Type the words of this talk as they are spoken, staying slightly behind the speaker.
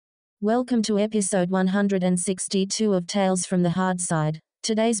Welcome to episode 162 of Tales from the Hard Side.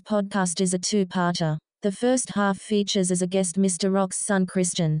 Today's podcast is a two-parter. The first half features as a guest Mr. Rock's son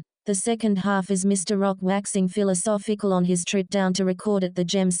Christian. The second half is Mr. Rock waxing philosophical on his trip down to record at the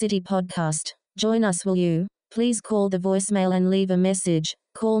Gem City podcast. Join us, will you? Please call the voicemail and leave a message.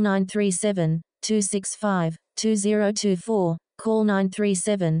 Call 937-265-2024. Call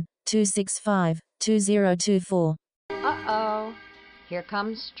 937-265-2024. Uh-oh. Here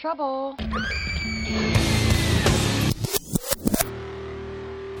comes trouble.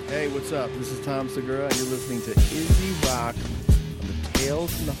 Hey, what's up? This is Tom Segura, and you're listening to Izzy Rock on the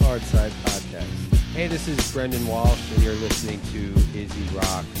Tales from the Hard Side podcast. Hey, this is Brendan Walsh, and you're listening to Izzy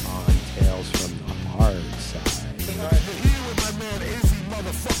Rock on Tales from the Hard Side. Here with my man Izzy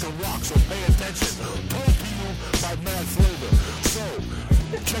motherfucking Rock, so pay attention. Told you my mad flavor. So,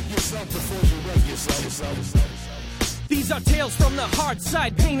 check yourself before you wreck yourself. These are tales from the hard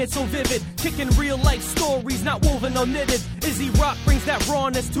side, painted so vivid, kicking real life stories, not woven or knitted. Izzy Rock brings that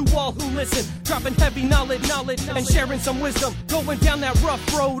rawness to all who listen, dropping heavy knowledge, and sharing some wisdom. Going down that rough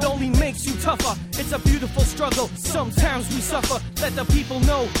road only makes you tougher. It's a beautiful struggle, sometimes we suffer. Let the people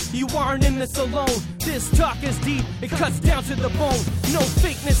know you aren't in this alone. This talk is deep, it cuts down to the bone. No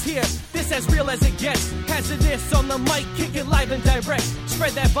fakeness here, this as real as it gets. Hazardous on the mic, kick it live and direct.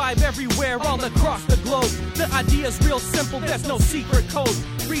 Spread that vibe everywhere, all across the globe. The idea's real simple, there's no secret code.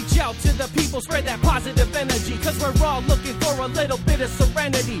 Reach out to the people, spread that positive energy, cause we're all looking for a little bit of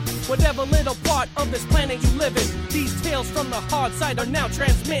serenity. Whatever little part of this planet you live in, these tales from the hard side are now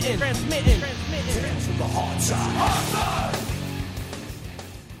transmitting. Tales from the hard side.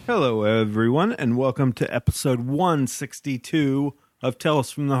 Hello, everyone, and welcome to episode 162 of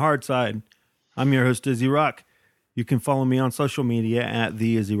Tales from the Hard Side. I'm your host, Izzy Rock. You can follow me on social media at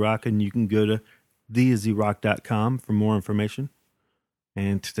The Izzy Rock, and you can go to theizzyrock.com for more information.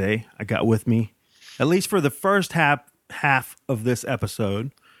 And today, I got with me, at least for the first half of this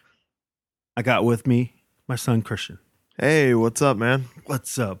episode, I got with me my son, Christian. Hey, what's up, man?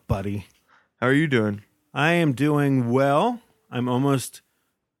 What's up, buddy? How are you doing? I am doing well. I'm almost...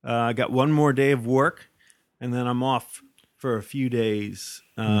 I got one more day of work, and then I'm off for a few days.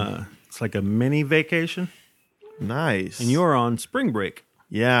 It's like a mini vacation. Nice. And you're on spring break.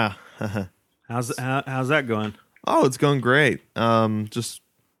 Yeah. How's that going? Oh, it's going great. Just,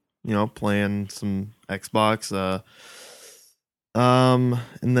 playing some Xbox. And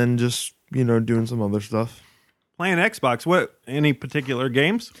then just, doing some other stuff. Playing Xbox. What? Any particular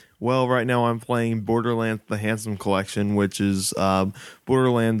games? Well, right now I'm playing Borderlands: The Handsome Collection, which is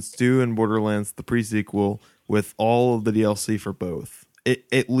Borderlands 2 and Borderlands the pre-sequel with all of the DLC for both.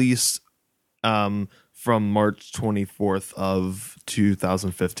 At least from March 24th of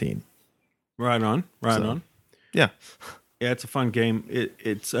 2015. Right on. Yeah. Yeah, it's a fun game.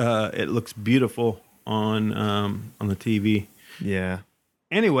 It looks beautiful on the TV. Yeah.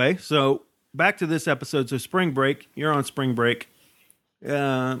 Anyway, so back to this episode. So spring break. You're on spring break.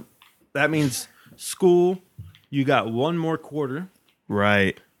 That means school. You got one more quarter,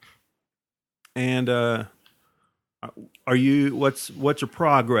 right? And are you? What's your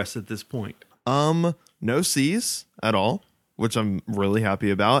progress at this point? No C's at all, which I'm really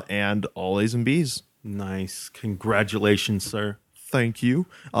happy about, and all A's and B's. Nice, congratulations, sir. Thank you.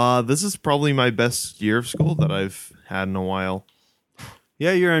 This is probably my best year of school that I've had in a while.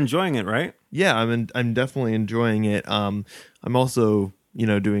 Yeah, you're enjoying it, right? Yeah, I'm definitely enjoying it. I'm also,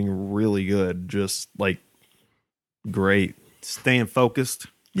 doing really good. Just like great. Staying focused.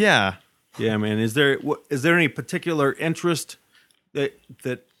 Yeah. Yeah, man. Is there any particular interest that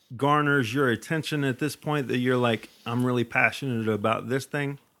garners your attention at this point that you're like, I'm really passionate about this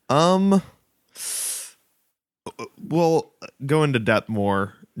thing? Well, go into depth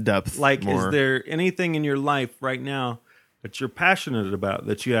more. Like, is there anything in your life right now that you're passionate about,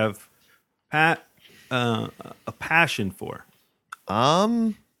 that you have a passion for?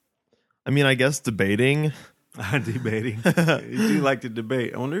 I mean, I guess debating. Debating. You do like to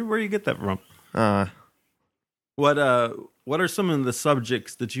debate. I wonder where you get that from. What are some of the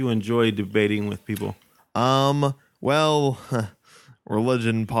subjects that you enjoy debating with people? Well,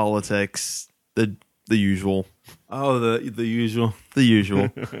 religion, politics, the usual. Oh, the usual. The usual.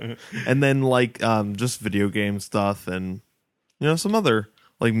 And then like just video game stuff and some other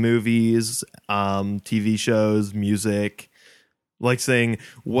like movies, TV shows, music. Like saying,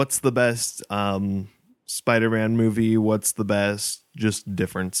 what's the best Spider-Man movie? What's the best? Just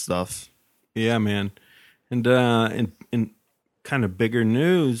different stuff. Yeah, man. And in kind of bigger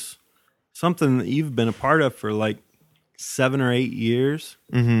news, something that you've been a part of for like 7 or 8 years.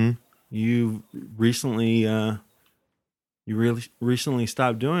 Mm-hmm. You recently you really recently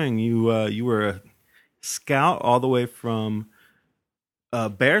stopped doing. You were a scout all the way from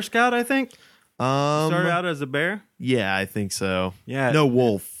Bear Scout, I think. Started out as a bear. Yeah, I think so. Yeah, No,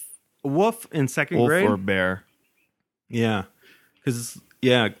 wolf. Wolf in second Wolf grade or bear. Yeah, because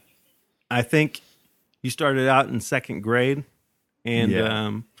I think you started out in second grade,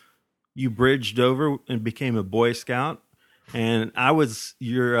 and you bridged over and became a Boy Scout. And I was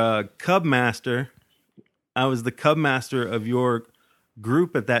your Cub Master. I was the Cub Master of your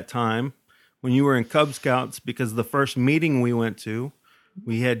group at that time when you were in Cub Scouts, because the first meeting we went to,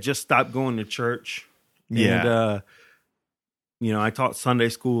 we had just stopped going to church. Yeah. And, I taught Sunday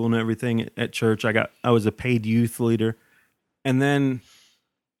school and everything at church. I was a paid youth leader. And then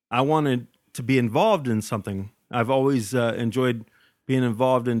I wanted to be involved in something. I've always enjoyed being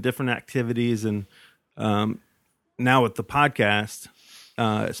involved in different activities. And now with the podcast,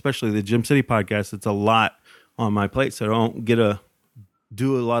 especially the Gym City podcast, it's a lot on my plate. So I don't get to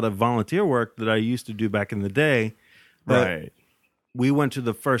do a lot of volunteer work that I used to do back in the day. But Right. we went to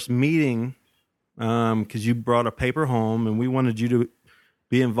the first meeting because you brought a paper home, and we wanted you to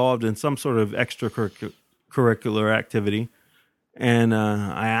be involved in some sort of extracurricular activity. And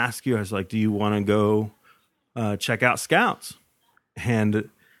I asked you, I was like, do you want to go check out Scouts? And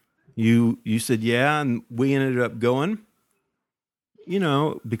you said, yeah. And we ended up going,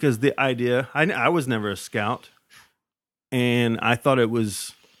 because the idea, I was never a scout, and I thought it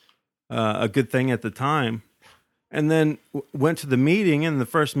was a good thing at the time. And then went to the meeting, and the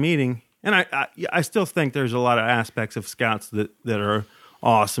first meeting, and I still think there's a lot of aspects of Scouts that are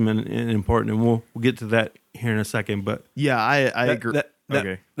awesome and important, and we'll get to that here in a second. But Yeah, I agree.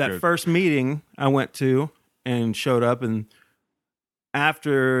 That good. first meeting I went to and showed up, and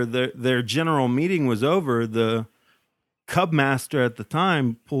after their general meeting was over, the Cub Master at the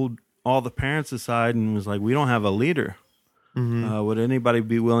time pulled all the parents aside and was like, "We don't have a leader. Would anybody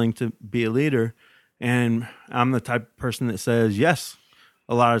be willing to be a leader?" And I'm the type of person that says yes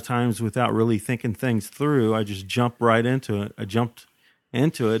a lot of times without really thinking things through. I just jump right into it. I jumped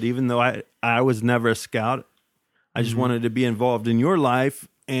into it, even though I was never a scout. I just wanted to be involved in your life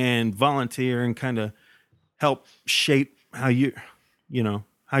and volunteer and kind of help shape how you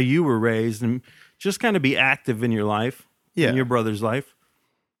were raised, and just kind of be active in your life, in your brother's life.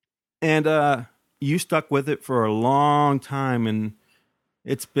 And you stuck with it for a long time, and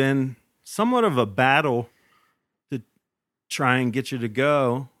it's been somewhat of a battle to try and get you to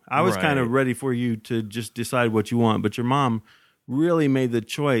go. I was kind of ready for you to just decide what you want, but your mom really made the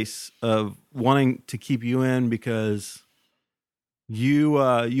choice of wanting to keep you in because you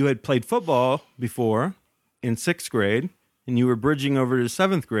had played football before in 6th grade, and you were bridging over to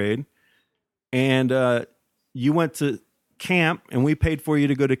 7th grade, and you went to camp, and we paid for you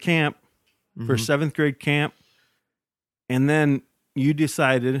to go to camp for 7th grade camp, and then you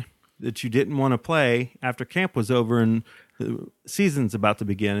decided that you didn't want to play after camp was over and the season's about to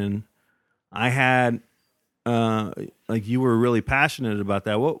begin. And I had, you were really passionate about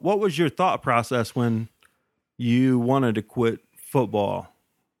that. What was your thought process when you wanted to quit football?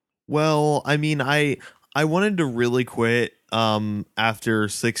 Well, I mean, I wanted to really quit after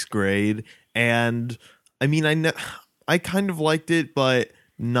 6th grade, and I mean, I kind of liked it, but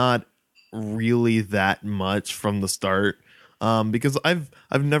not really that much from the start. Because I've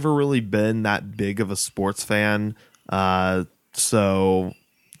never really been that big of a sports fan. So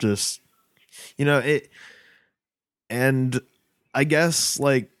just, it, and I guess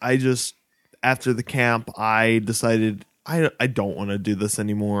after the camp, I decided I don't want to do this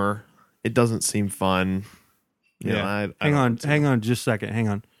anymore. It doesn't seem fun. Hang on just a second. Hang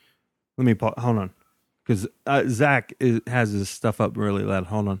on. Let me hold on. Cause Zach has his stuff up really loud.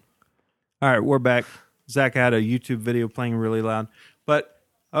 Hold on. All right, we're back. Zach had a YouTube video playing really loud. But,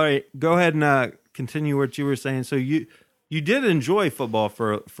 all right, go ahead and continue what you were saying. So you did enjoy football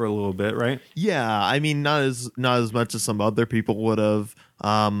for a little bit, right? Yeah, I mean, not as much as some other people would have.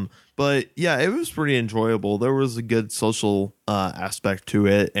 But, yeah, it was pretty enjoyable. There was a good social aspect to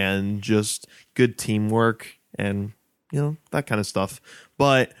it and just good teamwork and, that kind of stuff.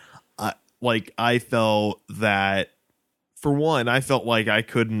 But, I felt that, for one, I felt like I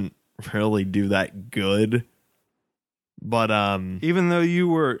couldn't really do that good, but even though you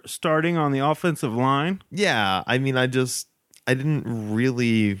were starting on the offensive line, I mean, I didn't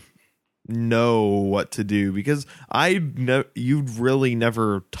really know what to do because you really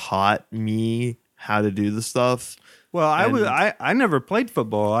never taught me how to do the stuff. Well, I never played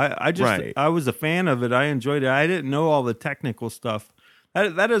football. I just I was a fan of it. I enjoyed it. I didn't know all the technical stuff.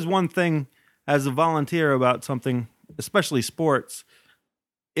 That is one thing as a volunteer about something, especially sports.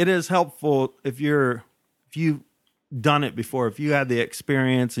 It is helpful if you done it before, if you had the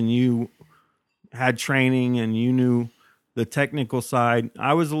experience and you had training and you knew the technical side.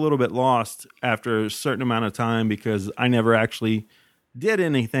 I was a little bit lost after a certain amount of time because I never actually did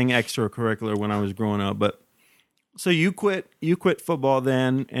anything extracurricular when I was growing up. But so you quit football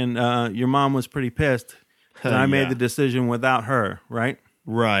then, and your mom was pretty pissed that I made the decision without her, right?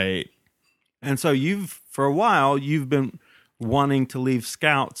 Right. And so for a while, you've been wanting to leave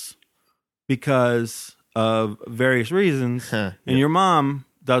Scouts because of various reasons. And your mom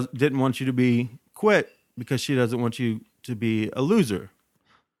didn't want you to be quit because she doesn't want you to be a loser.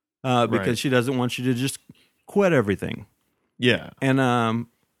 Because she doesn't want you to just quit everything. Yeah. And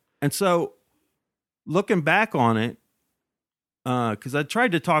so looking back on it, because I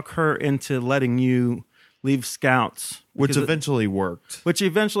tried to talk her into letting you leave Scouts. Which eventually worked.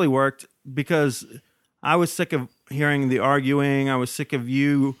 Because I was sick of hearing the arguing. I was sick of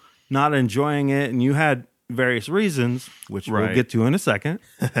you not enjoying it. And you had various reasons, which we'll get to in a second.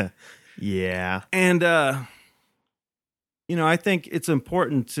 Yeah. And, I think it's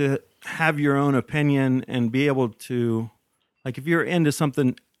important to have your own opinion and be able to, like, if you're into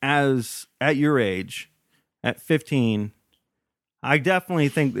something at your age, at 15, I definitely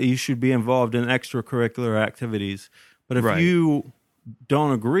think that you should be involved in extracurricular activities. But if you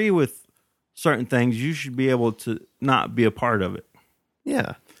don't agree with certain things, you should be able to not be a part of it.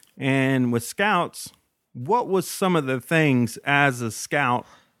 Yeah. And with Scouts, what was some of the things as a Scout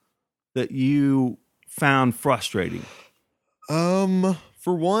that you found frustrating?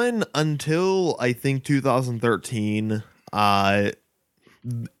 For one, until I think 2013,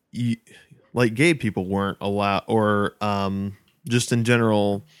 gay people weren't allowed, or just in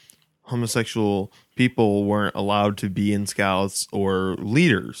general, homosexual people weren't allowed to be in Scouts or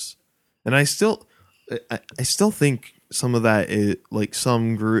leaders. And I still think some of that is like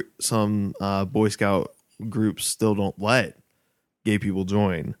some Boy Scout groups still don't let gay people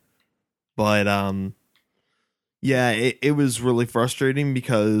join. But yeah, it was really frustrating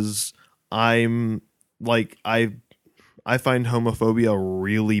because I find homophobia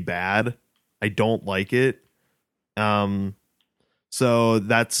really bad. I don't like it. So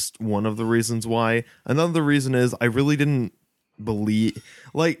that's one of the reasons why. Another reason is I really didn't believe,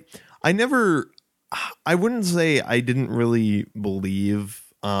 I wouldn't say I didn't really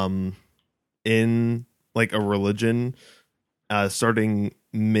believe in like a religion starting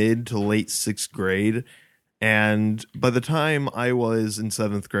mid to late 6th grade. And by the time I was in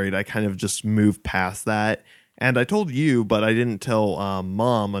 7th grade, I kind of just moved past that. And I told you, but I didn't tell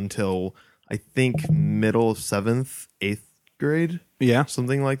Mom until I think middle of 7th, 8th grade. Yeah.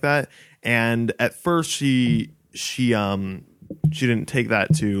 Something like that. And at first she didn't take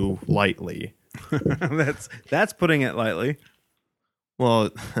that too lightly. That's putting it lightly. Well,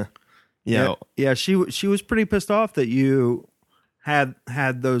 yeah. She was pretty pissed off that you had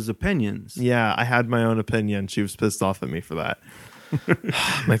those opinions. Yeah, I had my own opinion. She was pissed off at me for that.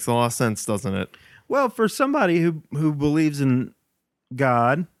 Makes a lot of sense, doesn't it? Well, for somebody who believes in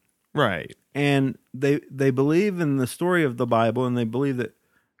God, right, and they believe in the story of the Bible, and they believe that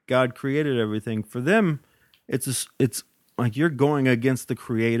God created everything. For them, it's like you're going against the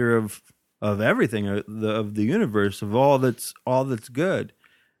creator of everything, of the universe, of all that's good,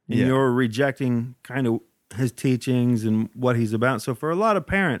 and you're rejecting kind of his teachings and what he's about. So for a lot of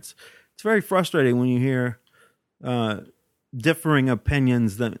parents, it's very frustrating when you hear differing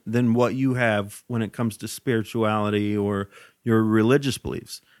opinions than what you have when it comes to spirituality or your religious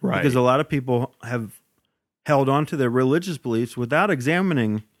beliefs. Right. Because a lot of people have held on to their religious beliefs without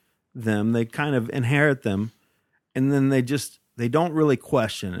examining them. They kind of inherit them, and then they don't really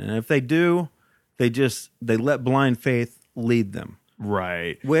question. And if they do, they let blind faith lead them.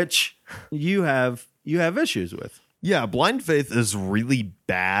 Right. Which you have issues with. Yeah, blind faith is really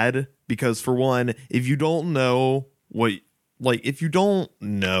bad because, for one, if you don't know what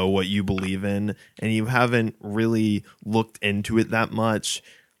you believe in and you haven't really looked into it that much,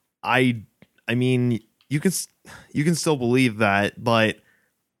 I mean, you can still believe that, but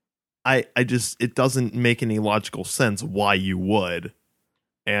it doesn't make any logical sense why you would.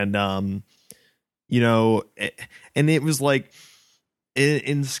 And and it was like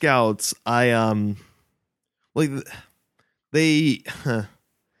in Scouts, it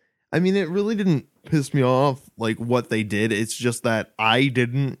really didn't piss me off like what they did. It's just that I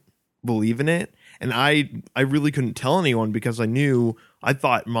didn't believe in it, and I really couldn't tell anyone because I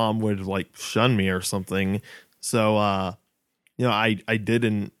thought Mom would like shun me or something. So I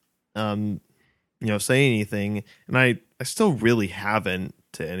didn't say anything, and I still really haven't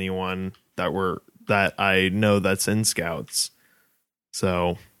to anyone that I know that's in Scouts.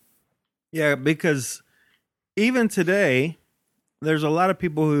 So yeah, because even today, there's a lot of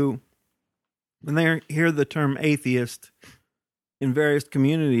people who, when they hear the term atheist in various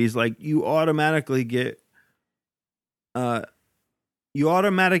communities, like you automatically get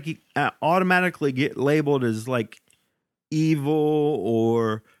labeled as like evil,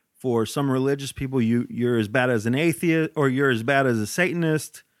 or for some religious people, you're as bad as an atheist, or you're as bad as a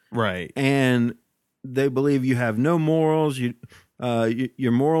Satanist, Right. and they believe you have no morals.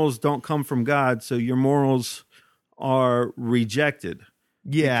 Your morals don't come from God, so your morals are rejected.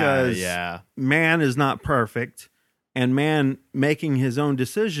 Yeah. Because Yeah. man is not perfect, and man making his own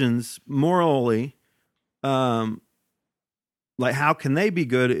decisions morally, like how can they be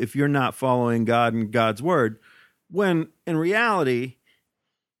good if you're not following God and God's word? When in reality,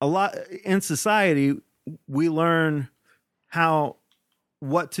 a lot in society, we learn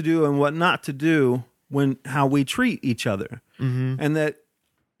what to do and what not to do how we treat each other. Mm-hmm. And that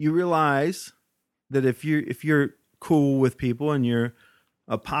you realize that if you're cool with people and you're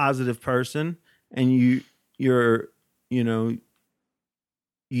a positive person, and you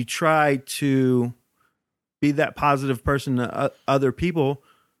try to be that positive person to other people,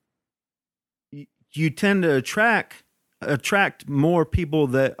 you tend to attract more people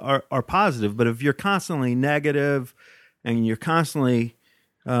that are positive. But if you're constantly negative and you're constantly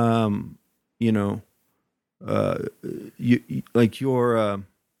you're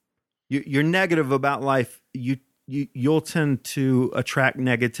negative about life, you'll tend to attract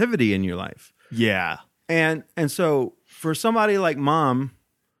negativity in your life. Yeah. And so for somebody like Mom,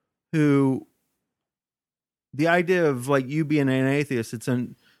 who the idea of like you being an atheist,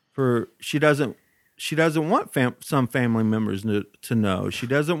 she doesn't want some family members to know. She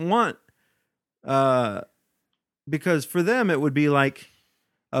doesn't want, because for them it would be like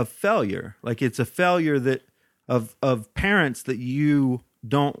a failure. Like it's a failure of parents that you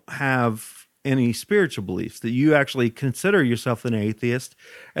don't have any spiritual beliefs, that you actually consider yourself an atheist,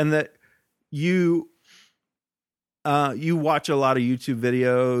 and that you watch a lot of YouTube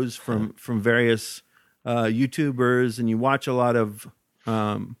videos from various YouTubers, and you watch a lot of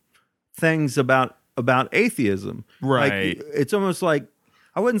things about atheism. Right. Like, it's almost like,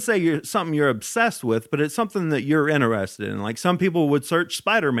 I wouldn't say something you're obsessed with, but it's something that you're interested in. Like some people would search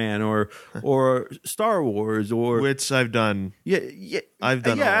Spider-Man or Star Wars, or which I've done. Yeah, I've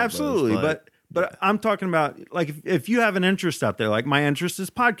done. Yeah, all of absolutely. those, But I'm talking about like if you have an interest out there, like my interest is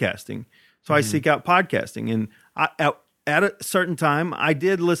podcasting, so I seek out podcasting, and at a certain time, I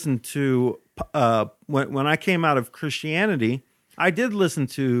did listen to when I came out of Christianity, I did listen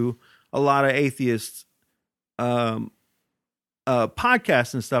to a lot of atheist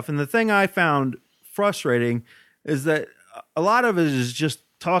podcasts and stuff. And the thing I found frustrating is that a lot of it is just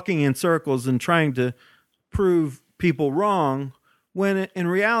talking in circles and trying to prove people wrong, when in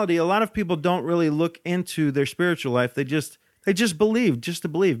reality, a lot of people don't really look into their spiritual life. They just believe, just to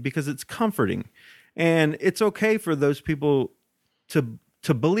believe, because it's comforting. And it's okay for those people to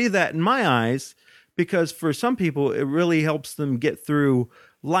believe that, in my eyes, because for some people it really helps them get through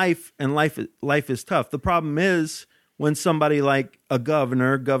life, and life is tough. The problem is when somebody like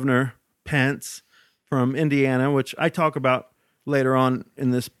Governor Pence from Indiana, which I talk about later on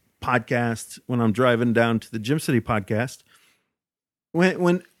in this podcast when I'm driving down to the Gym City podcast,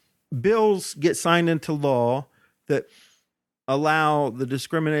 when bills get signed into law that allow the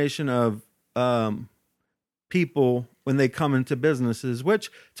discrimination of people when they come into businesses,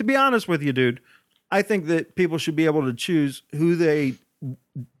 which, to be honest with you, dude, I think that people should be able to choose who they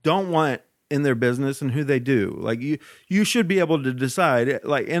don't want in their business and who they do. Like you should be able to decide,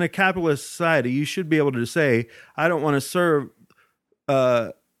 like in a capitalist society, you should be able to say, I don't want to serve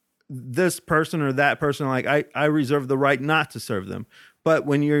this person or that person. Like I reserve the right not to serve them. But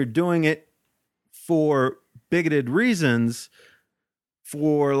when you're doing it for bigoted reasons,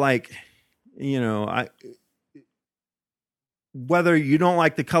 for like, whether you don't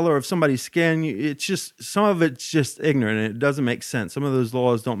like the color of somebody's skin, it's just, some of it's just ignorant and it doesn't make sense. Some of those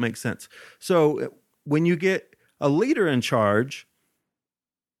laws don't make sense. So when you get a leader in charge,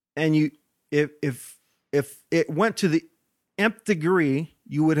 and if it went to the nth degree,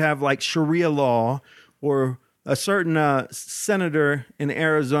 you would have like Sharia law, or a certain senator in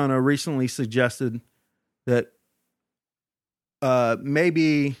Arizona recently suggested that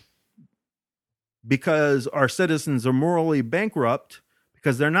maybe because our citizens are morally bankrupt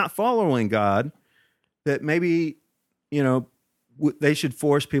because they're not following God, that maybe, they should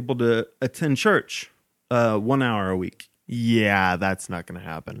force people to attend church 1 hour a week. Yeah, that's not going to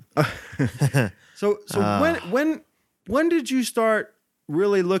happen. So when did you start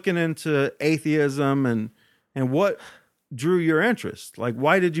really looking into atheism, and what drew your interest? Like,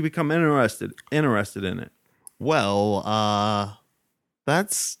 why did you become interested in it? Well,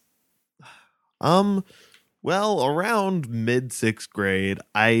 that's well, around mid sixth grade,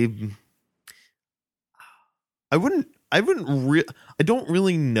 I don't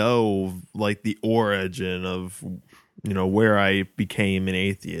really know like the origin of where I became an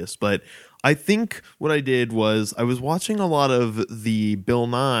atheist, but I think what I did was I was watching a lot of the Bill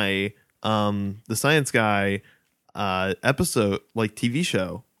Nye, the Science Guy, episode, like TV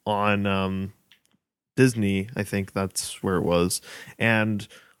show on Disney. I think that's where it was, and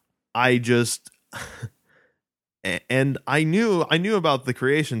I just and I knew about the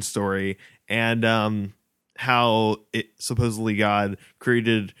creation story and how it supposedly God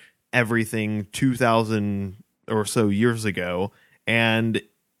created everything 2,000 or so years ago, and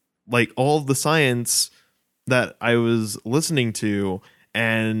like all of the science that I was listening to,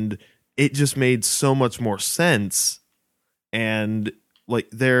 and it just made so much more sense. And like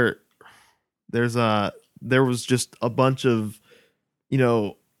there was just a bunch of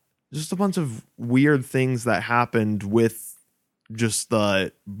weird things that happened with just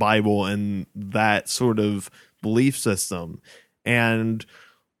the Bible and that sort of belief system. And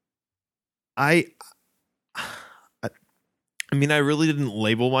I mean, I really didn't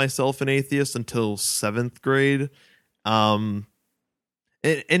label myself an atheist until 7th grade. And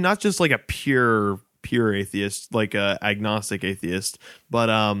not just like a pure atheist, like a agnostic atheist, but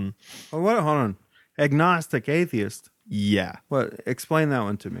hold on. Agnostic atheist. Yeah. What? Explain that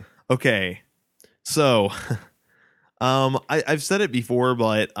one to me. Okay. So, I've said it before,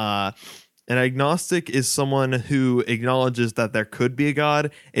 but an agnostic is someone who acknowledges that there could be a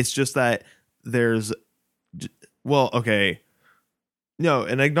God. It's just that no,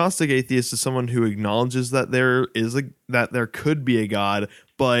 an agnostic atheist is someone who acknowledges that there could be a God,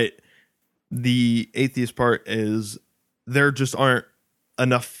 but the atheist part is there just aren't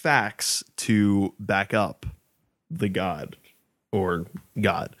enough facts to back up the God or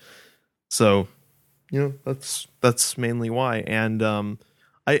God. So, that's mainly why. And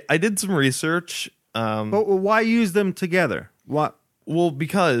I did some research. But why use them together? What? Well,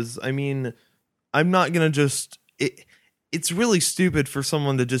 because I mean, I'm not gonna just it's really stupid for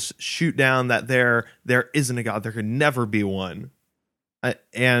someone to just shoot down that there isn't a God. There could never be one.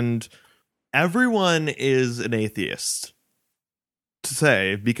 And everyone is an atheist, to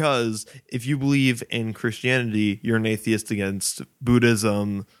say, because if you believe in Christianity, you're an atheist against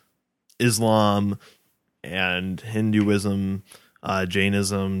Buddhism, Islam, and Hinduism,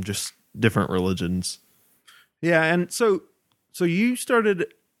 Jainism, just different religions. Yeah, and so you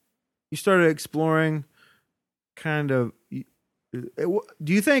started exploring kind of. Do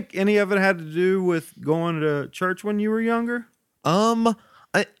you think any of it had to do with going to church when you were younger? I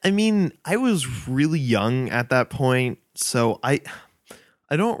mean, I was really young at that point, so I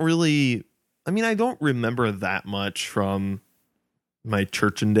don't really. I mean, I don't remember that much from my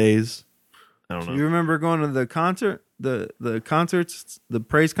churching days. I don't know. You remember going to the concert, the concerts, the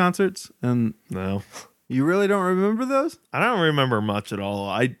praise concerts, and no. You really don't remember those? I don't remember much at all.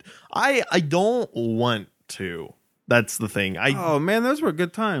 I don't want to. That's the thing. Oh man, those were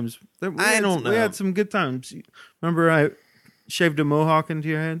good times. I don't know. We had some good times. Remember, I shaved a mohawk into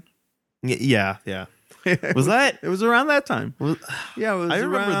your head. Yeah. Was that? It was around that time. Yeah, it was. I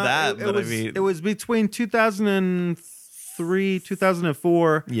remember that, but I mean, it was between 2003,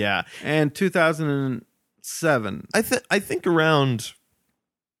 2004, yeah, and 2007. I think around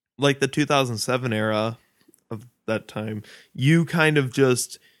like the 2007 era of that time, you kind of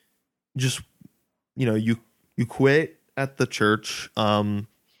just you quit at the church, and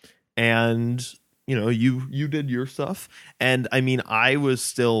you did your stuff, and I mean, I was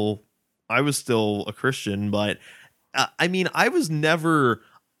still a Christian, but I mean, I didn't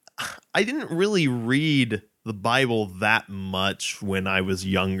really read the Bible that much when I was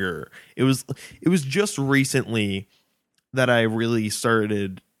younger. It was just recently that I really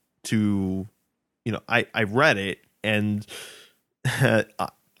started to, I read it, and I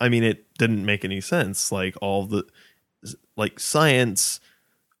mean, it didn't make any sense. Like all the, like science.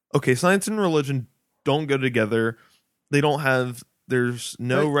 Okay, science and religion don't go together. They don't have. There's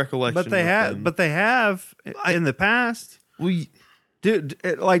no recollection. But they have. But they have in the past. Do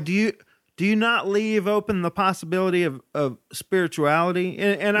you not leave open the possibility of spirituality?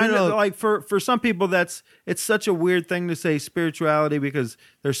 And I know, like for some people, it's such a weird thing to say spirituality because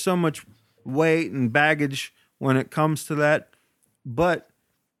there's so much weight and baggage when it comes to that. But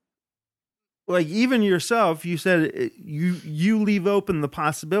like even yourself, you said you leave open the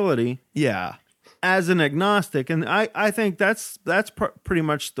possibility. Yeah. As an agnostic, and I think that's pretty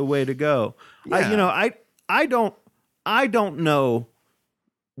much the way to go. Yeah. I don't know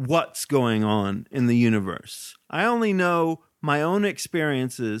what's going on in the universe. I only know my own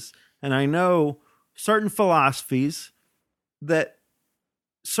experiences, and I know certain philosophies make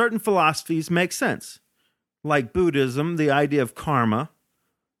sense. Like Buddhism, the idea of karma,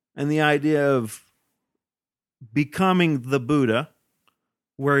 and the idea of becoming the Buddha,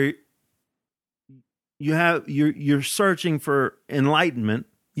 where you're searching for enlightenment.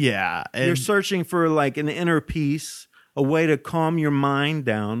 Yeah. And You're searching for like an inner peace, a way to calm your mind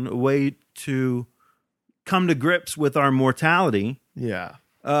down, a way to come to grips with our mortality. yeah.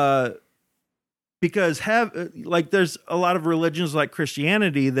 Because there's a lot of religions like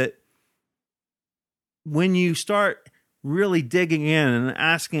Christianity that when you start really digging in and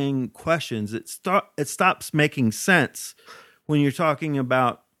asking questions, it stops making sense when you're talking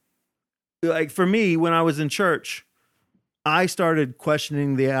about, like for me, when I was in church, I started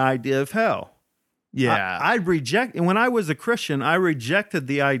questioning the idea of hell. Yeah. And when I was a Christian, I rejected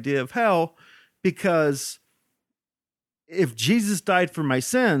the idea of hell because if Jesus died for my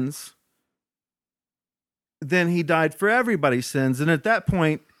sins, then he died for everybody's sins. And at that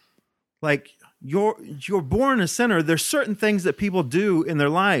point, like you're born a sinner. There's certain things that people do in their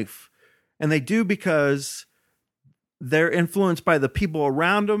life, and they do because they're influenced by the people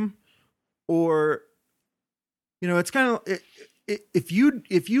around them, or, you know, it's kind of, if you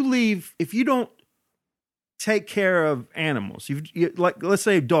don't take care of animals, like let's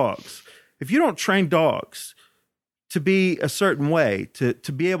say dogs, if you don't train dogs to be a certain way, to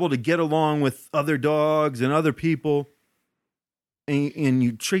be able to get along with other dogs and other people, and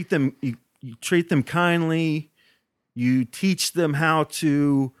you treat them kindly, you teach them how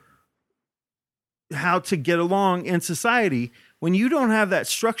to get along in society. When you don't have that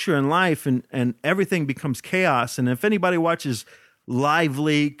structure in life, and everything becomes chaos, and if anybody watches Live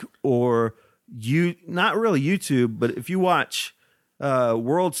Leak or not really YouTube, but if you watch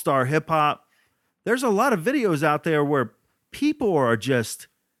World Star Hip Hop, there's a lot of videos out there where people are just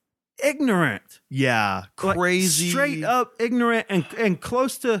ignorant. Yeah. Crazy. Like, straight up ignorant and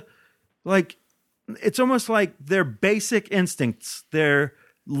close to, like, it's almost like their basic instincts, their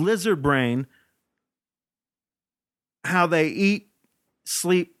lizard brain, how they eat,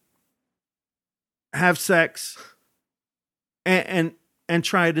 sleep, have sex, and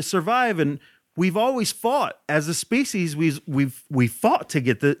try to survive. And we've always fought as a species. We fought to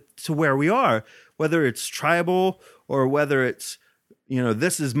get to where we are, whether it's tribal or whether it's, you know,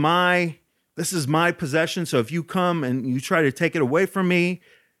 this is my possession. So if you come and you try to take it away from me,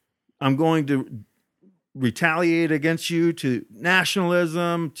 I'm going to retaliate against you, to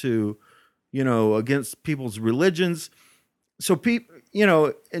nationalism, to, you know, against people's religions. So you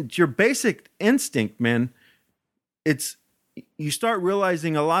know, it's your basic instinct, man. You start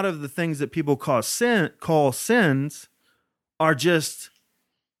realizing a lot of the things that people call sins are just,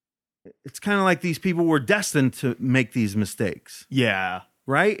 it's kind of like these people were destined to make these mistakes. Yeah.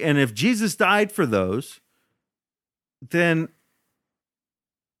 Right? And if Jesus died for those, then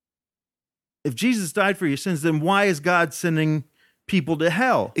if Jesus died for your sins, then why is God sending people to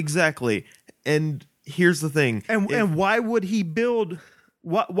hell? Exactly. And here's the thing. And why would he build,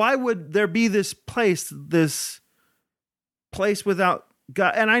 why would there be this place without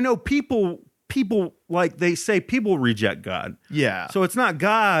God? And I know people, like they say, people reject God. Yeah. So it's not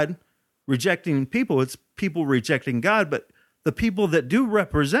God rejecting people, it's people rejecting God. But the people that do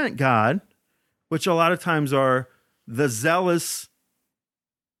represent God, which a lot of times are the zealous,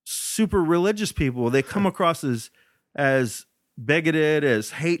 super religious people, they come across as bigoted,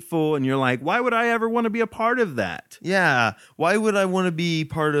 as hateful, and you're like, why would I ever want to be a part of that? Yeah. Why would I want to be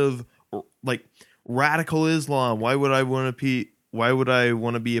part of, like, radical Islam? Why would I want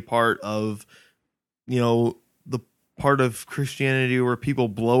to be a part of, you know, the part of Christianity where people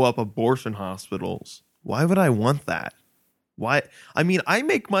blow up abortion hospitals? Why would I want that? Why? I mean, I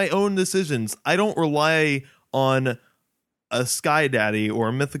make my own decisions. I don't rely on a sky daddy or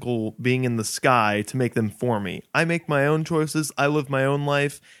a mythical being in the sky to make them for me. I make my own choices. I live my own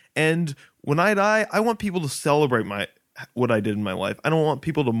life. And when I die, I want people to celebrate what I did in my life. I don't want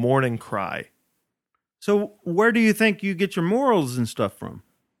people to mourn and cry. So where do you think you get your morals and stuff from?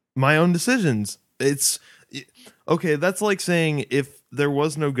 My own decisions. It's okay. That's like saying if there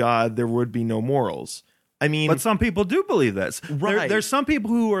was no God, there would be no morals. I mean, but some people do believe this. Right. There's some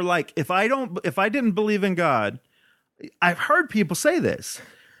people who are like, if I didn't believe in God, I've heard people say this.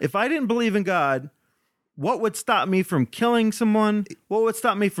 If I didn't believe in God, what would stop me from killing someone? What would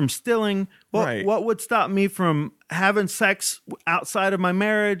stop me from stealing? What would stop me from having sex outside of my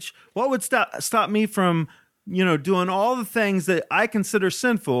marriage? What would stop me from, you know, doing all the things that I consider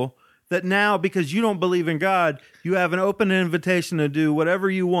sinful? that now, because you don't believe in God, you have an open invitation to do whatever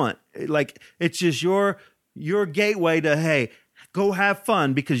you want. Like, it's just your gateway to, hey, go have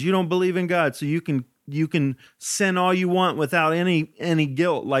fun because you don't believe in God, so you can sin all you want without any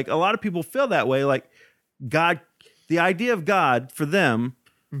guilt. Like, a lot of people feel that way. Like, God, the idea of God for them,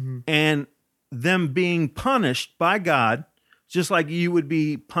 and them being punished by God, just like you would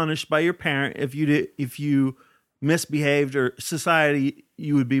be punished by your parent if you misbehaved, or society,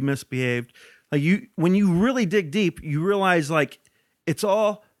 you would be misbehaved. Like, when you really dig deep, you realize, like, it's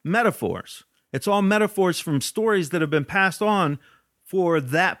all metaphors. It's all metaphors from stories that have been passed on for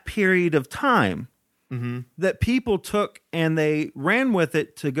that period of time that people took and they ran with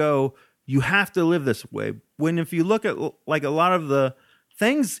it to go, you have to live this way. When if you look at like a lot of the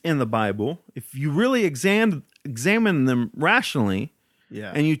things in the Bible, if you really examine them rationally,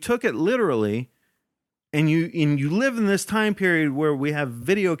 and you took it literally, and you live in this time period where we have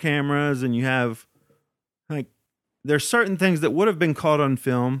video cameras and you have, like, there's certain things that would have been caught on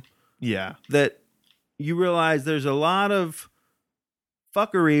film, that you realize there's a lot of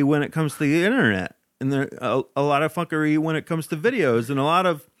fuckery when it comes to the internet, and there a lot of fuckery when it comes to videos, and a lot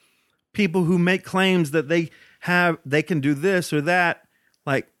of people who make claims that they can do this or that,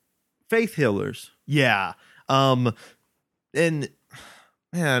 like faith healers. Yeah. And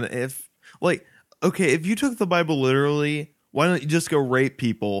man, if you took the Bible literally, why don't you just go rape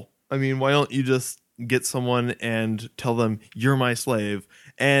people? I mean, why don't you just get someone and tell them you're my slave?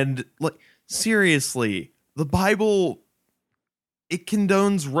 And like, seriously, the Bible, it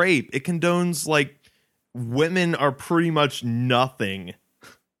condones rape. It condones, like, women are pretty much nothing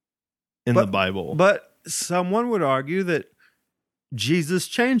in the Bible. But someone would argue that Jesus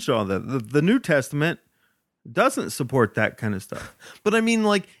changed all that. The New Testament doesn't support that kind of stuff. But I mean,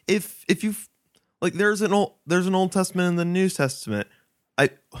 like, if you like, there's an Old Testament and the New Testament.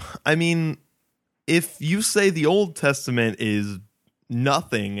 I mean, if you say the Old Testament is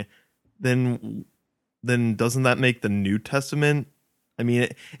nothing, then doesn't that make the New Testament? I mean,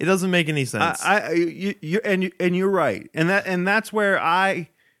 it doesn't make any sense. You're right, and that's where I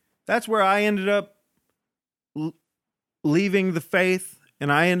ended up leaving the faith,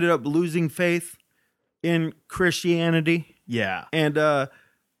 and I ended up losing faith in Christianity. Yeah, and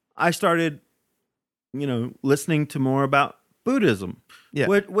I started, listening to more about Buddhism. Yeah,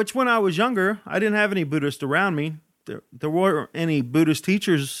 which when I was younger, I didn't have any Buddhists around me. There weren't any Buddhist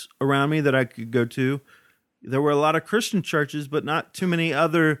teachers around me that I could go to. There were a lot of Christian churches, but not too many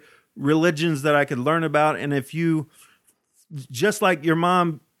other religions that I could learn about. And if you, just like your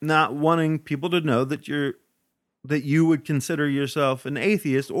mom not wanting people to know that you would consider yourself an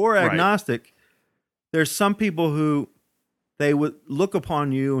atheist or agnostic, right, there's some people who they would look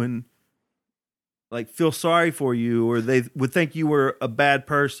upon you and like feel sorry for you, or they would think you were a bad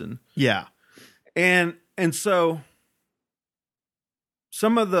person. Yeah. And so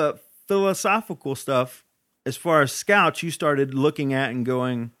some of the philosophical stuff, as far as scouts, you started looking at and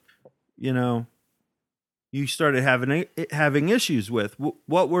going, you started having issues with.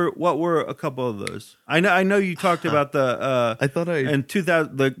 What were a couple of those? I know you talked about the in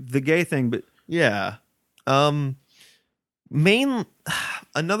 2000 the gay thing, but yeah. Another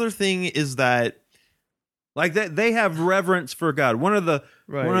thing is that, like, that they have reverence for God. One of the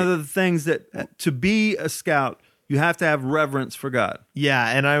things that to be a scout, you have to have reverence for God. Yeah,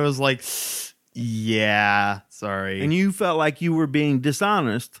 and I was like, yeah, sorry. And you felt like you were being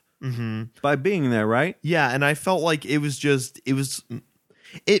dishonest by being there, right? Yeah, and I felt like it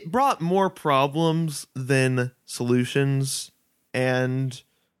brought more problems than solutions. And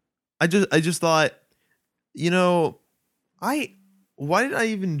I just thought, why did I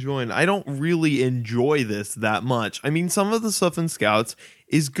even join? I don't really enjoy this that much. I mean, some of the stuff in Scouts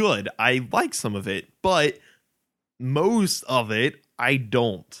is good. I like some of it, but most of it I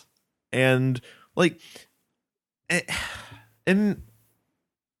don't. And like, and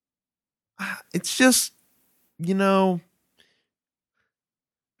it's just,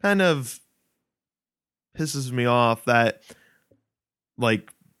 kind of pisses me off that,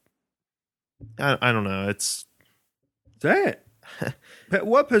 like, I don't know. Say it.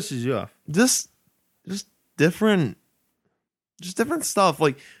 What pisses you off? Just different stuff.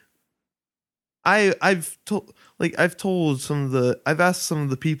 Like, I've asked some of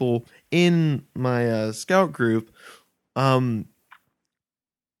the people in my scout group, do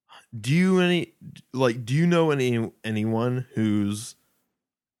you know anyone who's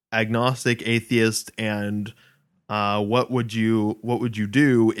agnostic, atheist, and what would you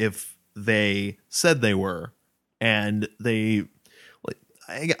do if they said they were? And they, like,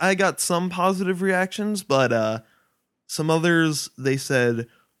 I got some positive reactions, but some others, they said,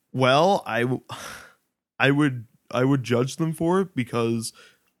 Well, I would judge them for it because,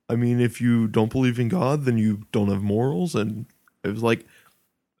 I mean, if you don't believe in God, then you don't have morals. And it was like,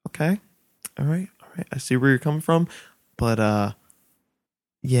 okay, all right, I see where you're coming from, but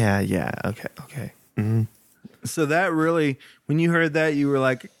yeah, okay. Mm-hmm. So that really, when you heard that, you were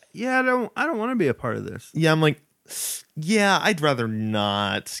like, yeah, I don't want to be a part of this. Yeah, I'm like, yeah, I'd rather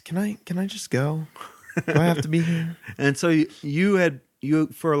not. Can I just go? Do I have to be here? And so you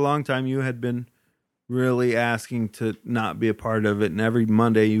for a long time you had been really asking to not be a part of it, and every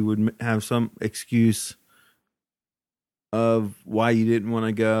Monday you would have some excuse of why you didn't want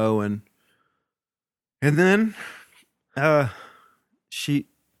to go, and then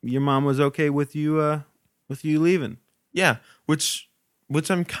your mom was okay with you leaving. Yeah, which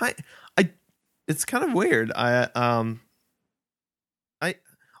I'm it's kind of weird. I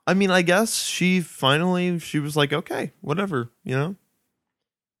mean, I guess she was like, okay, whatever, you know.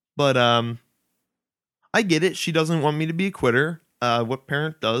 But I get it. She doesn't want me to be a quitter. What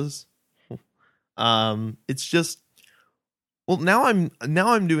parent does? It's just, well, now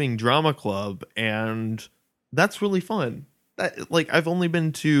I'm doing drama club, and that's really fun. Like, I've only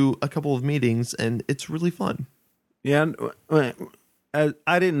been to a couple of meetings, and it's really fun. Yeah, I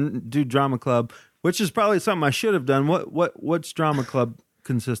didn't do drama club, which is probably something I should have done. What's drama club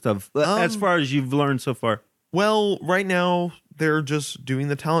consist of, as far as you've learned so far? Well, right now they're just doing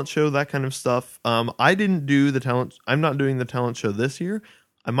the talent show, that kind of stuff. I didn't do the talent. I'm not doing the talent show this year.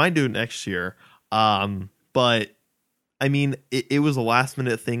 I might do it next year. But I mean, it was a last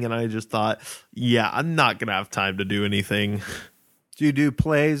minute thing, and I just thought, yeah, I'm not gonna have time to do anything. Do you do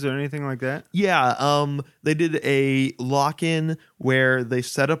plays or anything like that? Yeah, they did a lock-in where they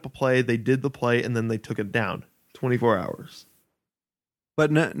set up a play, they did the play, and then they took it down 24 hours. But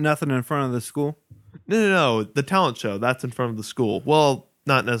nothing in front of the school? No. The talent show, that's in front of the school. Well,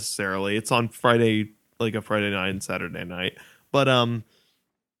 not necessarily. It's on Friday, like a Friday night and Saturday night. But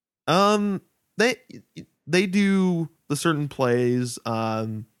they do the certain plays.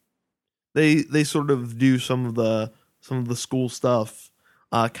 They sort of do some of the school stuff.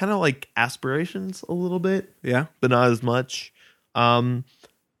 Kind of like Aspirations a little bit. Yeah. But not as much. And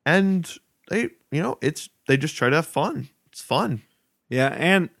they just try to have fun. It's fun.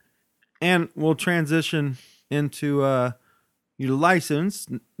 Yeah, and we'll transition into your license.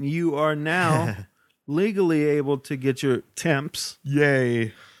 You are now legally able to get your temps.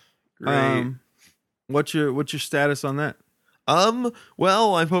 Yay! Great. What's your status on that?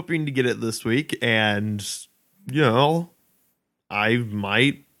 Well, I'm hoping to get it this week, and I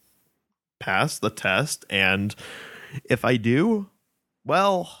might pass the test. And if I do,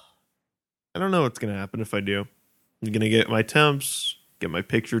 well, I don't know what's gonna happen if I do. I'm gonna get my temps, get my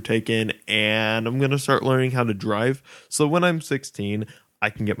picture taken, and I'm gonna start learning how to drive. So when I'm 16, I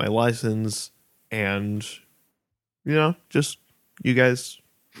can get my license, and just you guys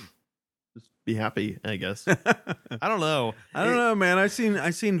just be happy, I guess. I don't know. I don't know, man. I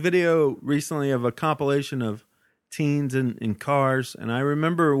seen video recently of a compilation of teens in cars, and I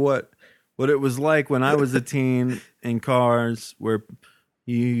remember what it was like when I was a teen in cars, where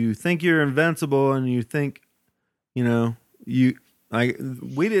you think you're invincible, and you think, we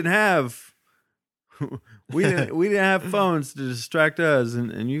didn't have phones to distract us,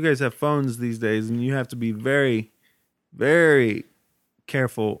 and you guys have phones these days, and you have to be very, very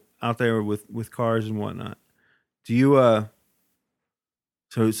careful out there with cars and whatnot. Do you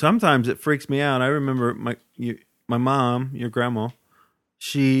so sometimes it freaks me out. I remember my mom, your grandma,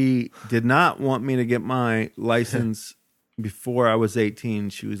 she did not want me to get my license before I was 18.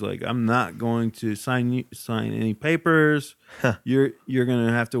 She was like, I'm not going to sign any papers. You're going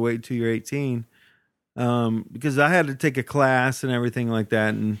to have to wait till you're 18. Because I had to take a class and everything like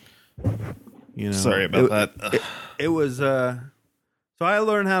that. And, sorry about that. It was, so I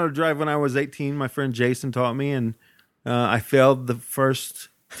learned how to drive when I was 18. My friend Jason taught me, and I failed the first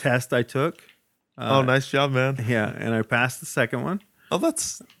test I took. Oh, nice job, man. Yeah. And I passed the second one. Oh,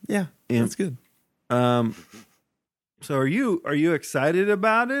 that's good. So are you excited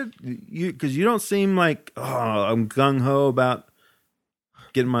about it? Because you don't seem like, I'm gung ho about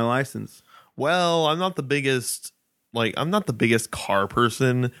getting my license. Well, I'm not the biggest car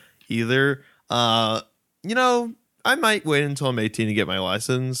person either. I might wait until I'm 18 to get my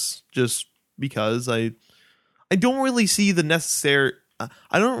license, just because I don't really see the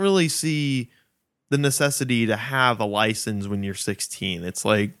necessity to have a license when you're 16. It's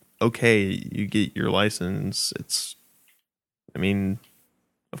like, okay, you get your license. Okay.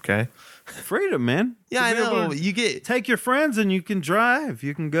 Freedom, man. Yeah, I know. Take your friends and you can drive.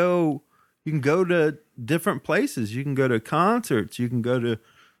 You can go to different places. You can go to concerts. You can go to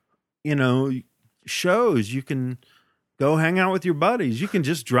shows. You can go hang out with your buddies. You can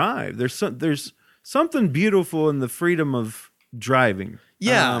just drive. There's something beautiful in the freedom of driving.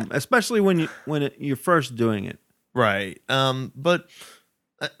 Yeah. Especially when you're first doing it. Right. But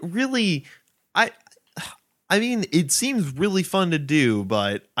really, I mean, it seems really fun to do,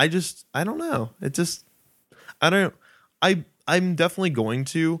 but I don't know. I'm definitely going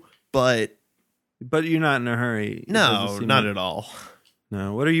to, but you're not in a hurry. No, not at all.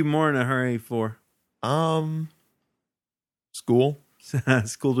 No. What are you more in a hurry for? School.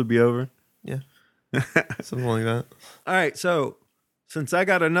 School to be over. Yeah. Something like that. All right. So since I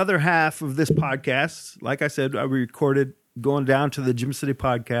got another half of this podcast, like I said, I recorded going down to the Gym City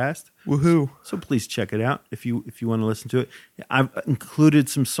podcast. Woohoo. So please check it out if you want to listen to it. I've included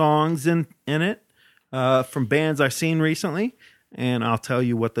some songs in it from bands I've seen recently, and I'll tell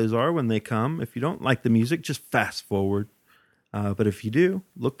you what those are when they come. If you don't like the music, just fast forward. But if you do,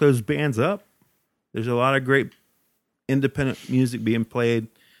 look those bands up. There's a lot of great independent music being played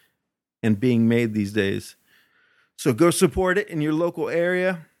and being made these days. So go support it in your local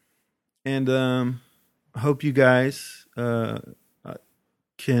area. And I hope you guys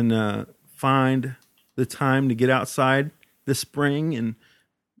can find the time to get outside this spring and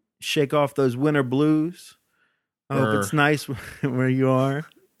shake off those winter blues. I hope it's nice where you are.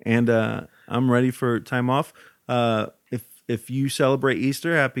 And I'm ready for time off. If you celebrate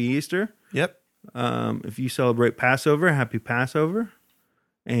Easter, happy Easter. Yep. If you celebrate Passover, happy Passover.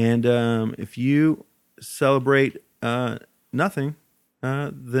 And if you celebrate nothing,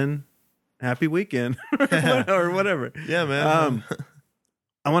 then happy weekend or whatever. Yeah, man.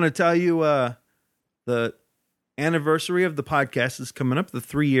 I want to tell you the anniversary of the podcast is coming up. The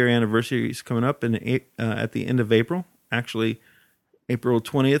 3-year anniversary is coming up at the end of April. Actually, April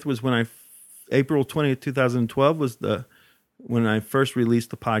 20th was April 20th, 2012 was when I first released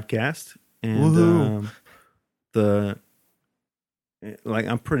the podcast. And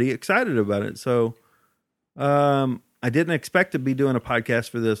I'm pretty excited about it. So I didn't expect to be doing a podcast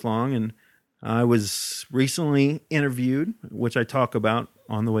for this long, and I was recently interviewed, which I talk about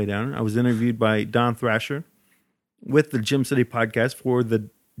on the way down. I was interviewed by Don Thrasher with the Gym City podcast for the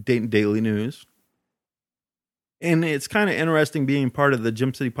Dayton Daily News. And it's kind of interesting being part of the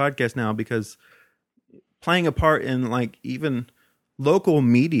Gym City podcast now, because playing a part in like even local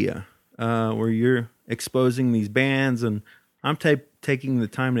media, where you're exposing these bands, and I'm taking the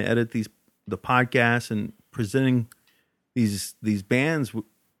time to edit the podcast and presenting these bands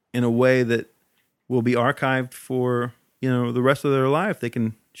in a way that will be archived for the rest of their life. They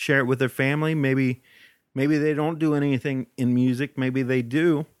can share it with their family. Maybe they don't do anything in music. Maybe they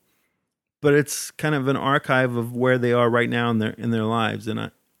do, but it's kind of an archive of where they are right now in their lives. And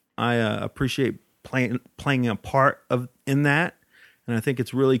I appreciate playing a part in that. And I think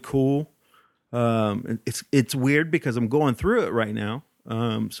it's really cool. It's weird because I'm going through it right now.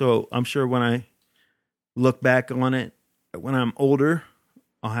 So I'm sure when I look back on it, when I'm older,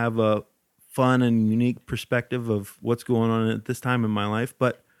 I'll have a fun and unique perspective of what's going on at this time in my life.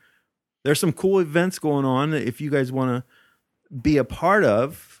 But there's some cool events going on that if you guys want to be a part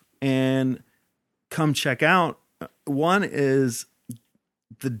of and come check out. One is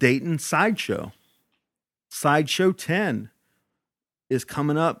the Dayton Sideshow. Sideshow 10 is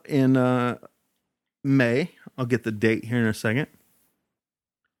coming up in May. I'll get the date here in a second.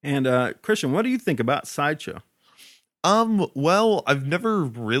 And Christian, what do you think about Sideshow? Well, I've never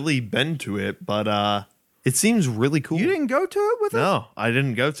really been to it, but it seems really cool. You didn't go to it with us? No, I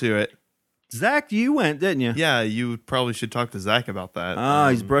didn't go to it. Zach, you went, didn't you? Yeah, you probably should talk to Zach about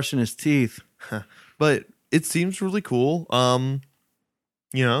that. He's brushing his teeth. But it seems really cool.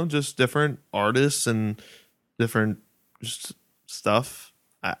 Just different artists and different stuff.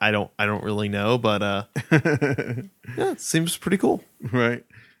 I don't really know, but yeah, it seems pretty cool. Right.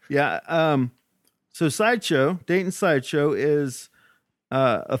 Yeah. So Dayton Sideshow is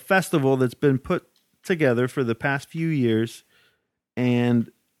a festival that's been put together for the past few years,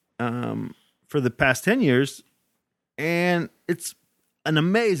 and for the past 10 years, and it's an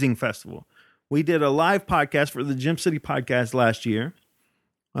amazing festival. We did a live podcast for the Gym City podcast last year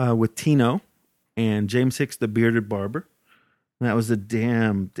with Tino and James Hicks, the bearded barber. And that was a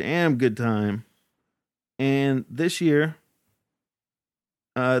damn good time. And this year,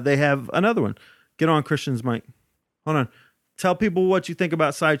 they have another one. Get on Christian's mic. Hold on. Tell people what you think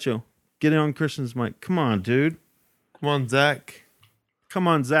about Sideshow. Get on Christian's mic. Come on, dude. Come on, Zach. Come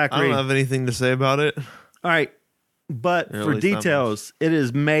on, Zachary. I don't have anything to say about it. All right. But for details, it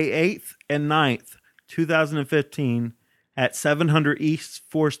is May 8th and 9th, 2015 at 700 East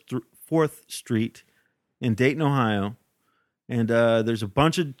 4th Street in Dayton, Ohio. And there's a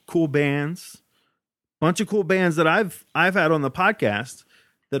bunch of cool bands that I've had on the podcast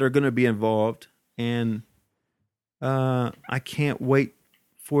that are going to be involved. And I can't wait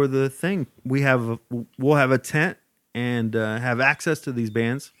for the thing. We'll have a tent and have access to these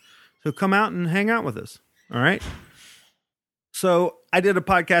bands. So come out and hang out with us. All right. So I did a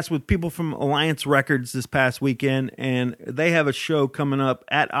podcast with people from Alliance Records this past weekend, and they have a show coming up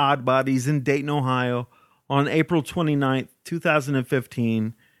at Odd Bodies in Dayton, Ohio on April 29th,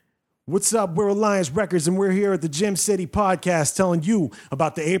 2015. What's up? We're Alliance Records, and we're here at the Gym City Podcast telling you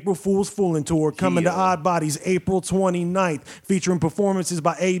about the April Fool's Fooling Tour coming to Odd Bodies April 29th, featuring performances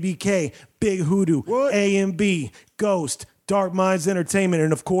by ABK, Big Hoodoo, A&B, Ghost, Dark Minds Entertainment,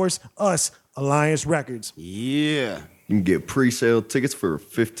 and of course, us, Alliance Records. Yeah. You can get pre-sale tickets for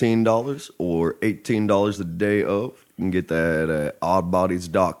 $15 or $18 the day of. You can get that at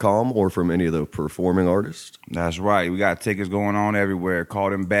oddbodies.com or from any of the performing artists. That's right. We got tickets going on everywhere. Call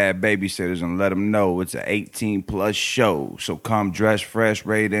them bad babysitters and let them know it's an 18-plus show. So come dress fresh,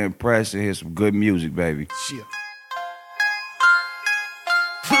 ready to impress, and hear some good music, baby. Shit.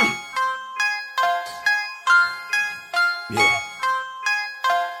 Yeah.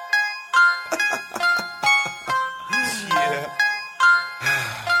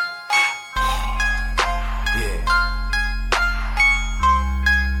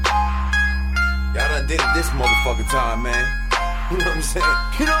 Did it this motherfucking time, man. You know what I'm saying?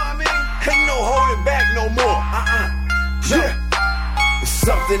 You know what I mean? Ain't no holding back no more. Yeah. It's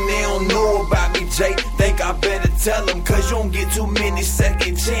something they don't know about me, Jay. Think I better tell them, cause you don't get too many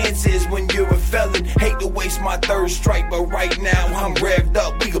second chances when you're a felon. Hate to waste my third strike, but right now I'm revved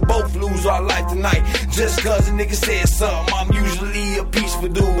up. We could both lose our life tonight. Just cause a nigga said something. I'm usually a peaceful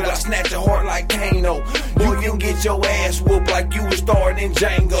dude, but I snatch a heart like Kano. You can get your ass whooped like you was starring in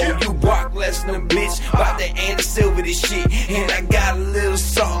Django. You Brock Lesnar, bitch, about to Andy Silver this shit. And I got a little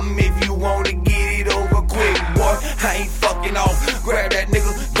something if you wanna get it over quick, boy. I ain't fucking off. Grab that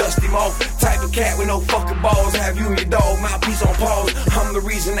nigga, dust him off. Type of cat with no fucking balls. Have you and your dog mouthpiece on pause. I'm the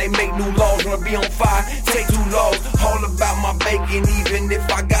reason they make new laws. Wanna be on fire, take too long. All about my bacon, even if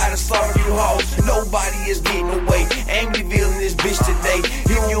I gotta slaughter you hoes. Nobody is getting away. Ain't revealing this bitch today.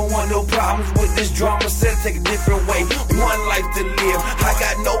 If you don't want no problems with this drama, set take a different way. One life to live, I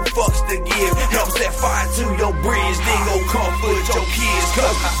got no fucks to give. Help set fire to your bridge, then go comfort your kids.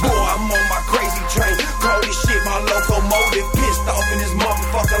 Cause boy, I'm on my crazy train. Call this shit my locomotive. Pissed off in this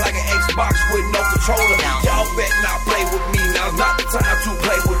motherfucker like an Xbox with no controller. Y'all better not play with me. Now's not the time to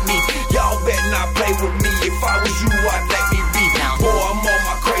play with me. Y'all better not play with me. If I was you, I'd let me be. Boy, I'm on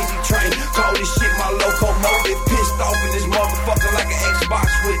my crazy train. Call this shit my locomotive. Pissed off in this motherfucker like an Xbox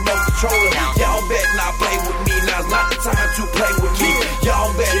with no controller. Y'all better not play with me. Now's not the time to play with me.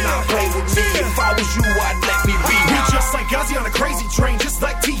 Y'all better not play with me. If I was you, I'd let me be. We just like Ghazi on a crazy train, just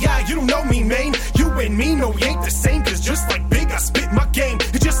like T.I. You don't know me, man. You and me, no, we ain't the same. Cause just like Big, I spit my game.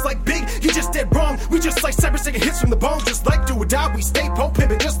 You're just like Big, you just dead wrong. We just like Cypress taking hits from the bones. Just like Do or Die, we stay pole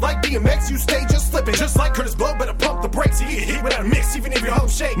pimpin'. Just like DMX, you stay just slipping. Just like Curtis Blow, better pump the brakes. You get hit without a mix, even if your home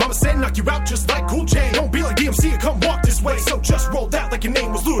shake. Mama said knock you out just like Cool J. Don't be like DMC and come walk this way. So just roll out like your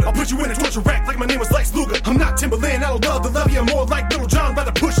name was Luda. I'll put you in a torture rack like my name was Lex Luger. I'm not Timberland, I don't love the love you. I'm more like Little John,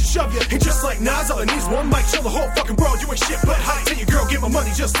 rather push and shove you. And just like Nas, all I need is one mic. Show the whole fucking world you ain't shit but hype. Tell your girl get my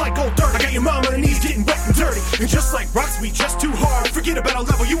money just like Old Dirt. I got your mom on her knees getting wet and dirty. And just like rocks, we just too hard. Forget about our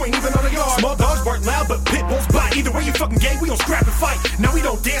level, you ain't even on a yard. Small dogs bark loud, but pit bulls bite. Either way you fucking gang, we gon' scrap and fight. Now we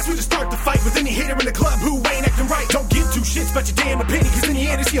don't dance, we just start the fight with any hater in the club who ain't acting right. Don't give two shits about your damn opinion, cause in the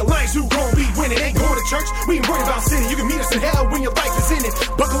end it's the alliance who gon' be winning. Ain't going to church, we ain't worried about sinning. You can meet us in hell when your life is in it.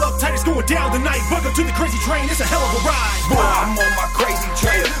 Buckle up tight, it's going down tonight. Welcome to the crazy train, it's a hell of a ride. Boy, I'm on my crazy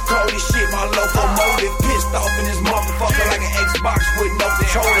train. Call this shit my locomotive. Pissed off in this motherfucker like an Xbox with no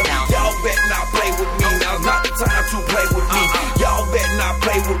controller. Y'all better not play with me. Now's not the time to play with me. Y'all better not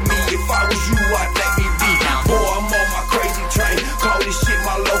play with me. If I was you, I'd let me be. Boy, I'm on my crazy train. Call this shit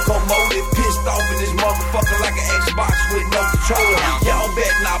my locomotive. Pissed off in this motherfucker like an Xbox with no controller. Y'all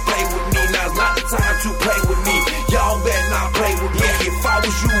better not play with me. Now's not the time to play with me. Y'all better not play with me. If I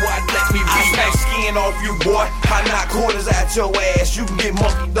was you, I'd let me be. I smack skin off you, boy. I knock quarters at your ass. You can get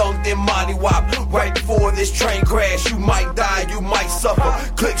monkey dunked in Monty Wop. Right before this train crash, you might die, you might suffer.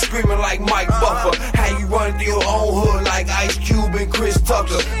 Click screaming like Mike Buffer. How you run through your own hood like Ice Cube and Chris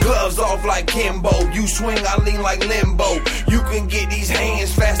Tucker. Gloves off like Kimbo. You swing, I lean like Limbo. You can get these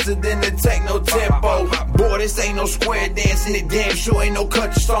hands faster than the techno tempo. Boy, this ain't no square dancing. It damn sure ain't no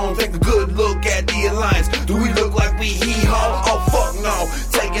country song. Take a good look at the alliance. Do we look like we hee-haw? Oh, fuck no.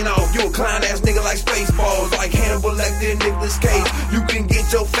 Taking off, you a a clown ass nigga like Spaceballs, like Hannibal Lecter and Nicolas Cage. You can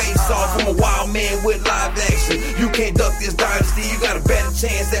get your face off from a wild man with live action. You can't duck this dynasty, you got a better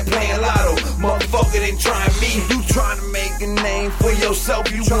chance at playing lotto. Motherfucker, they trying me. You trying to make a name for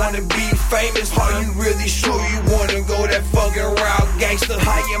yourself, you wanna be famous. Are you really sure you wanna go that fucking route, gangster?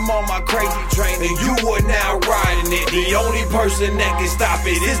 I am on my crazy train and you are now riding it. The only person that can stop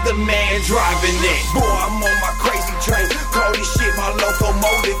it is the man driving it. Boy, I'm on my crazy train, call this shit my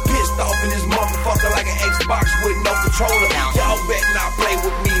locomotive. Pissed off in this motherfucker like an Xbox with no controller. Y'all better not play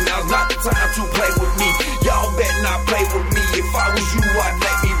with me, now's not the time to play with me. Y'all better not play with me, if I was you I'd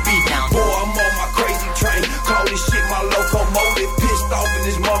let me be. Boy, I'm on my crazy train, call this shit my locomotive. Pissed off in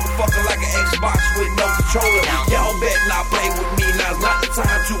this motherfucker like an Xbox with no controller. Y'all better not play with me, now's not the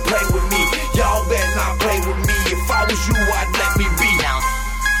time to play with me. Y'all better not play with me, if I was you I'd let me be.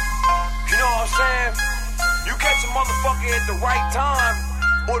 You know what I'm saying? You catch a motherfucker at the right time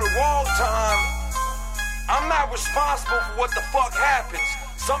or the wrong time, I'm not responsible for what the fuck happens.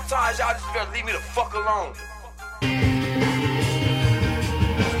 Sometimes y'all just gotta leave me the fuck alone.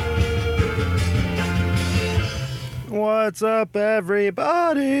 What's up,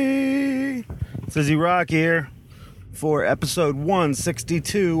 everybody? It's Izzy Rock here for episode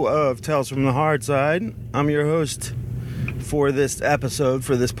 162 of Tales from the Hard Side. I'm your host for this episode,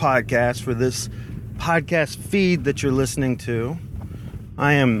 for this podcast feed that you're listening to.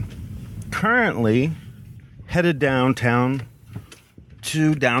 I am currently headed downtown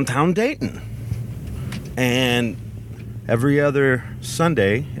to downtown Dayton. And every other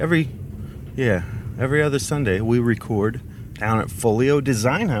Sunday we record down at Folio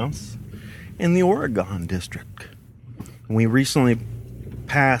Design House in the Oregon District. We recently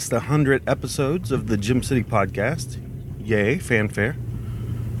passed 100 episodes of the Gym City podcast. Yay, fanfare.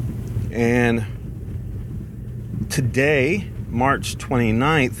 And today, March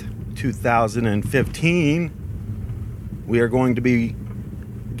 29th, 2015, we are going to be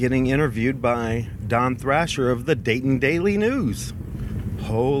getting interviewed by Don Thrasher of the Dayton Daily News.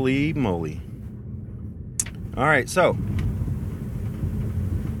 Holy moly. Alright, so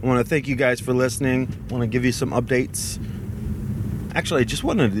I want to thank you guys for listening. I want to give you some updates. Actually, I just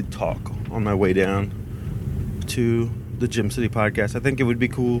wanted to talk on my way down to the Gym City podcast. I think it would be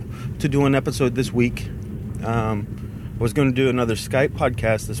cool to do an episode this week. I was going to do another Skype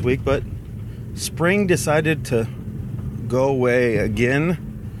podcast this week, but spring decided to go away again,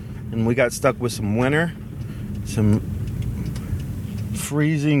 and we got stuck with some winter, some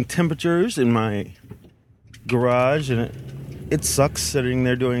freezing temperatures in my garage, and it sucks sitting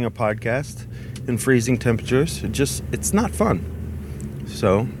there doing a podcast in freezing temperatures. It's not fun.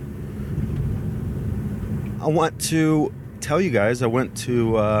 So I want to tell you guys, I went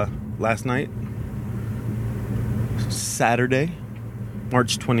to last night, Saturday,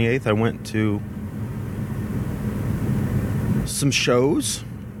 March 28th, I went to some shows.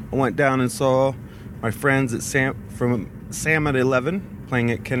 I went down and saw my friends at Sam at 11 playing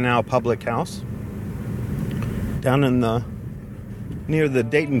at Canal Public House down in near the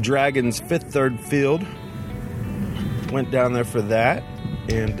Dayton Dragons 5th Third Field. Went down there for that,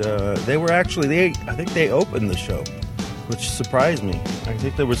 and they were actually I think they opened the show, which surprised me. I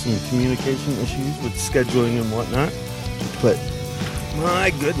think there were some communication issues with scheduling and whatnot, but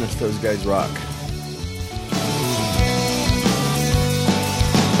my goodness, those guys rock.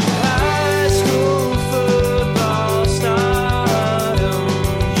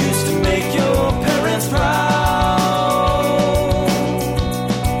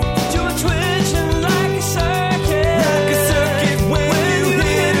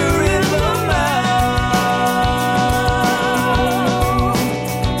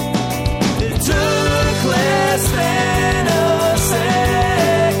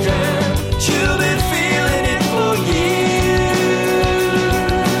 You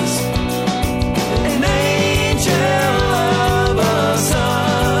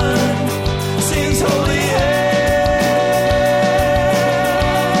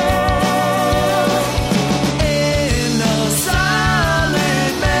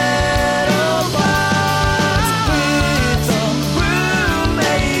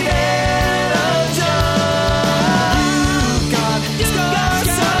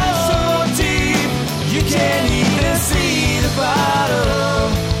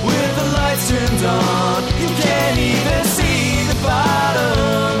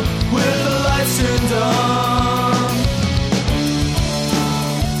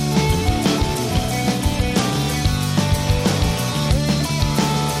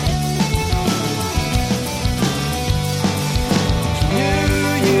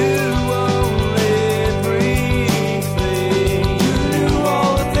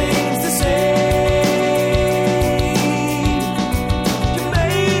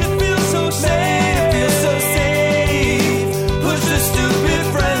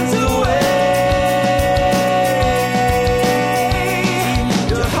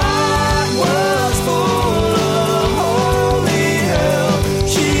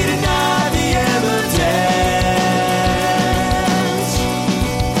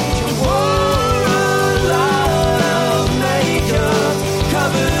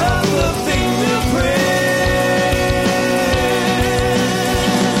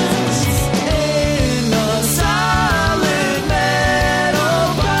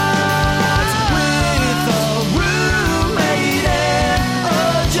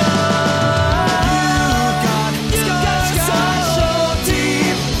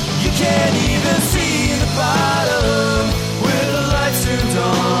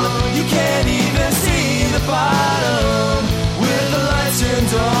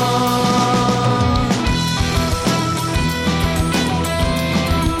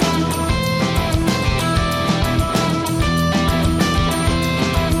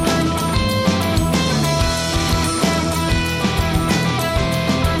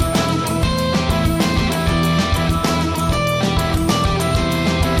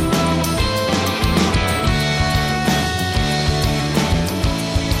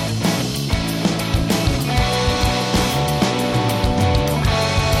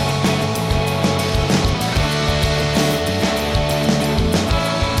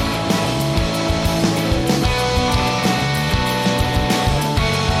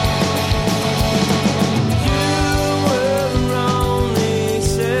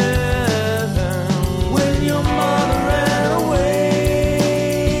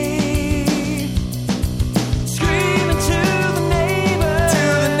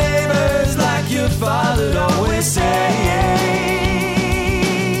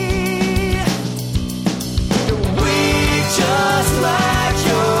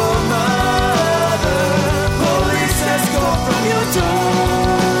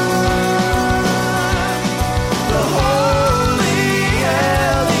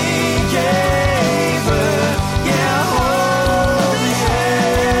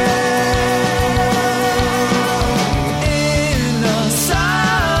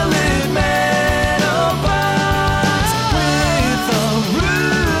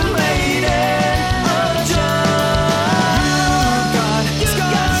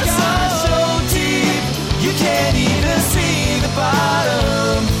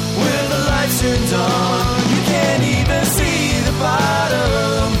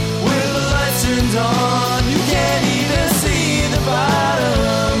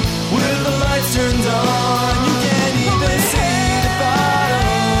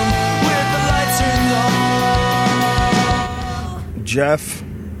Jeff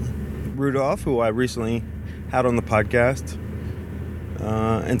Rudolph, who I recently had on the podcast.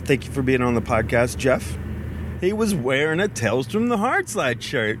 And thank you for being on the podcast, Jeff. He was wearing a Tales from the Hardside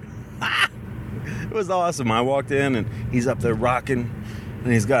shirt. It was awesome. I walked in and he's up there rocking,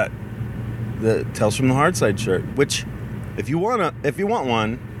 and he's got the Tales from the Hardside shirt, which if you want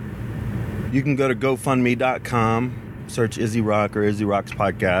one, you can go to GoFundMe.com, search Izzy Rock or Izzy Rock's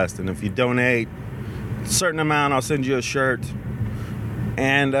podcast, and if you donate a certain amount, I'll send you a shirt.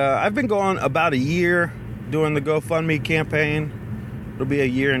 And I've been going about a year doing the GoFundMe campaign. It'll be a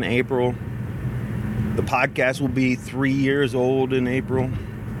year in April. The podcast will be 3 years old in April.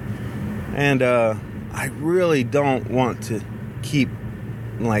 And I really don't want to keep,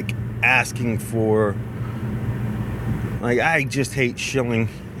 asking for... I just hate shilling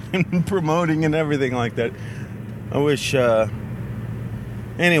and promoting and everything like that. I wish...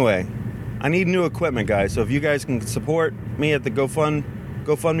 Anyway, I need new equipment, guys. So if you guys can support me at the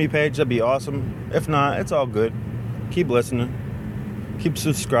GoFundMe page, that'd be awesome. If not, it's all good. Keep listening. Keep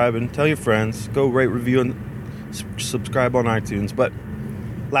subscribing. Tell your friends. Go rate, review, and subscribe on iTunes. But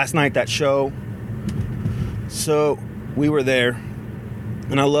last night, that show. So we were there,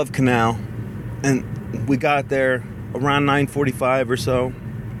 and I love Canal. And we got there around 9:45 or so,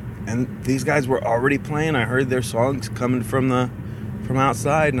 and these guys were already playing. I heard their songs coming from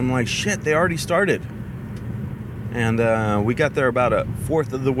outside, and I'm like, shit, they already started. And we got there about a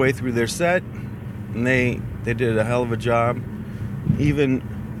fourth of the way through their set, and they did a hell of a job. Even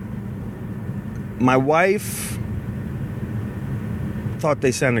my wife thought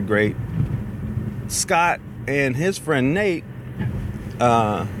they sounded great. Scott and his friend Nate,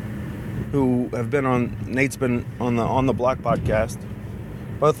 who have been on, Nate's been on the Block podcast.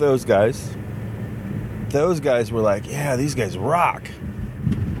 Both those guys were like, yeah, these guys rock.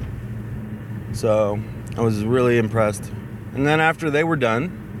 So I was really impressed. And then after they were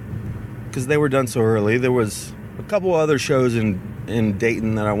done, because they were done so early, there was a couple other shows in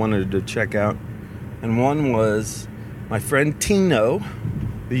Dayton that I wanted to check out. And one was my friend Tino,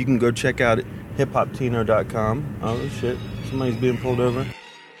 who you can go check out at hiphoptino.com. Oh shit, somebody's being pulled over. You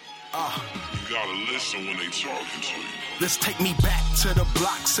gotta listen when they talking to you. Let's take me back to the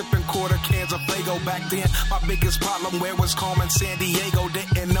block, sipping quarter cans of Fago. Back then, my biggest problem where was Carmen San Diego.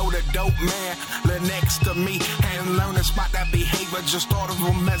 Didn't know the dope man lived next to me. Hadn't learned to spot that behavior, just thought of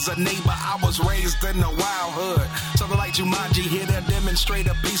him as a neighbor. I was raised in the wild hood. Something like Jumanji, here to demonstrate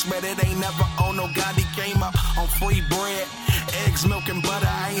a piece, but it ain't never on no Gandhi. Came up on free bread, eggs, milk, and butter.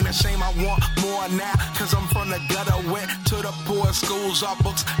 I ain't ashamed, I want more now, cause I'm from the gutter. Went to the poor schools, our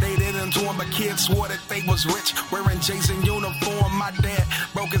books, they didn't do them, but kids swore that they was rich, wearing J's in uniform. My dad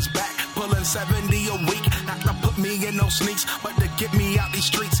broke his back, pulling 70 a week, not to put me in no sneaks, but to get me out these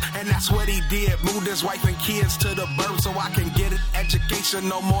streets, and that's what he did. Moved his wife and kids to the burbs so I can get an education,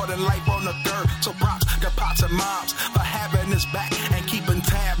 no more than life on the dirt. So props to pops and moms for having his back and keeping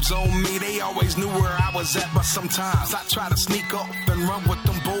tabs on me. They always knew where I was at, but sometimes I try to sneak off and run with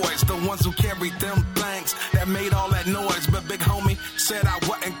them boys, the ones who carried them things that made all that noise. But big homie said I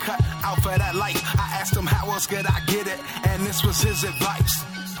wasn't cut out for that life. I asked him how else could I get it, and this was his advice.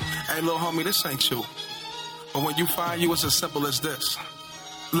 Hey, little homie, this ain't you. But when you find you, it's as simple as this.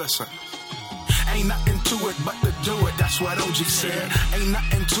 Listen. Ain't nothing to it but to do it, that's what OG said. Ain't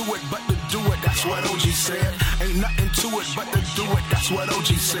nothing to it but to do it, that's what OG said. Ain't nothing to it but to do it, that's what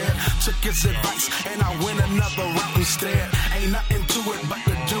OG said. Took his advice and I went another route instead. Ain't nothing to it but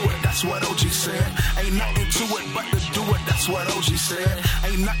to do it, that's what OG said. Ain't nothing to it but to do it, that's what OG said.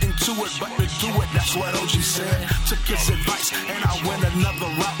 Ain't nothing to it but to do it, that's what OG said. Took his advice and I went another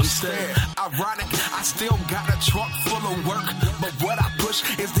route instead. Ironic, I still got a trunk full of work, but what I push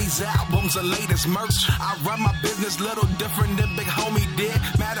is these albums and latest merch. I run my business little different than big homie did.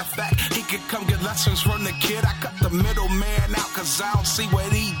 Matter of fact, he could come get lessons from the kid. I cut the middleman out cause I don't see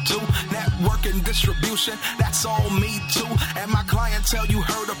what he do. Network and distribution, that's all me too. And my clientele you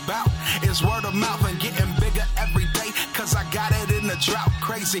heard about is word of mouth and getting bigger every day, cause I got it in the drought.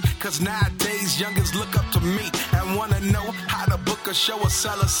 Crazy, cause nowadays youngins look up to me and wanna know how to book a show or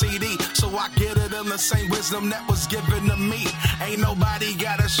sell a CD. So I get it in the same wisdom that was given to me. Ain't nobody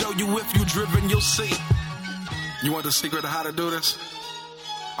gotta show you, if you driven you'll see. You want the secret of how to do this?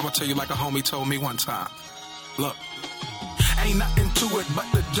 I'm gonna tell you like a homie told me one time. Look. Ain't nothing to it but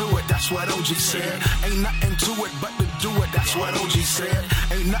to do it, that's what OG said. Ain't nothing to it but to do it, that's what OG said.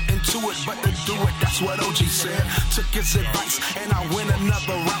 Ain't nothing to it but to do it, that's what OG said. Took his advice and I went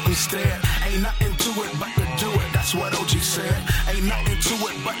another route instead. Ain't nothing to it but to do it, that's what OG said. Ain't nothing to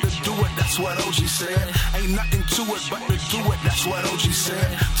it but to do it, that's what OG said. Ain't nothing to it but to do it, that's what OG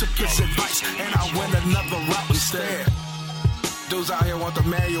said. Took his advice and I went another route instead. Dudes out here want the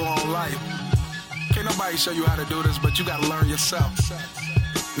manual on life. Can't nobody show you how to do this, but you gotta learn yourself.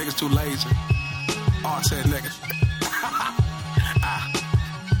 Niggas too lazy. Oh, I said niggas.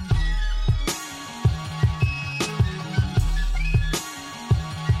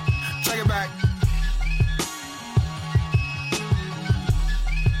 Take it back.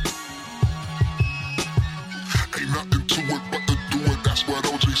 Ain't nothing to it but to do it, that's what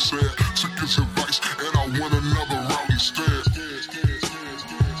OG said. Took his advice and I went another route instead.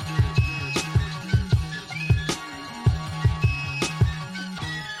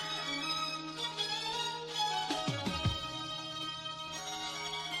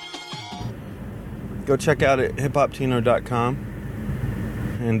 Go check out at hiphoptino.com.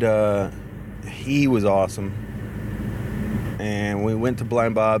 And he was awesome. And we went to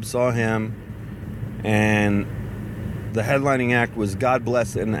Blind Bob, saw him, and the headlining act was God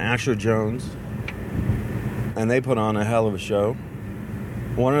Bless and Asher Jones. And they put on a hell of a show.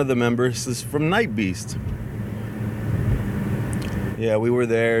 One of the members is from Night Beast. Yeah, we were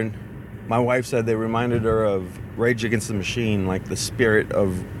there, and my wife said they reminded her of Rage Against the Machine, like the spirit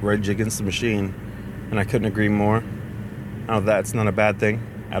of Rage Against the Machine. And I couldn't agree more. Oh, that's not a bad thing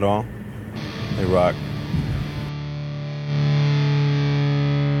at all. They rock.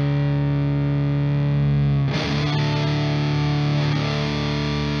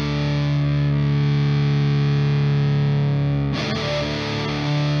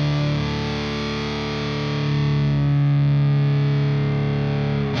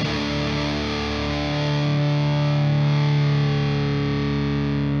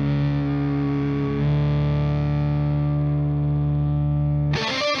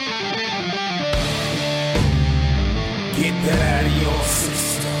 Get that out of your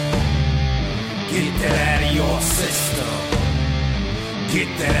system. Get that out of your system. Get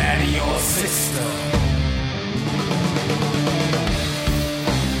that out of your system.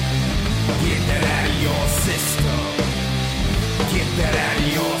 Get that out of your system. Get that out of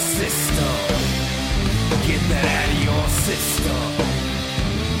your system. Get that out of your system.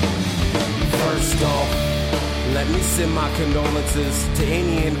 First off, let me send my condolences to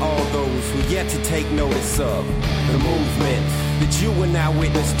any and all those who yet to take notice of the movement that you are now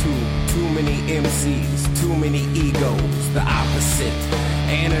witness to. Too many MCs, too many egos, the opposite.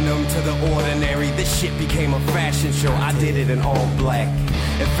 Anonym to the ordinary, this shit became a fashion show. I did it in all black.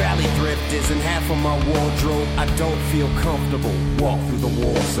 If Valley Thrift isn't half of my wardrobe, I don't feel comfortable. Walk through the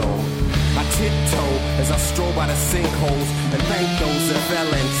war zone. I tiptoe as I stroll by the sinkholes and thank those that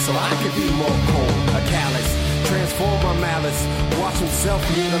fell in so I could be more cold. A callous, transform my malice, watch him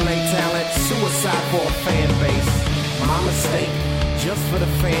self-mutilate talent, suicide for a fan base. My mistake, just for the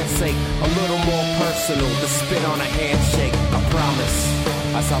fan's sake, a little more personal, to spit on a handshake. I promise,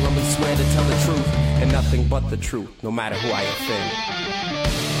 I solemnly swear to tell the truth and nothing but the truth, no matter who I offend.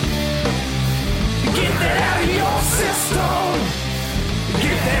 Get that out of your system.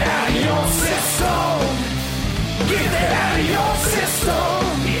 Get that out of your system. Get that out of your system.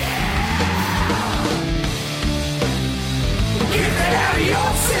 Yeah. Get that out of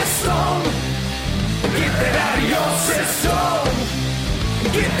your system. Get that out of your system.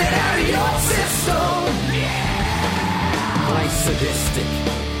 Get that out of your system. Yeah. Life sadistic.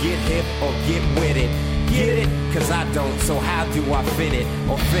 Get hip or get with it. Get it? Cause I don't, so how do I fit it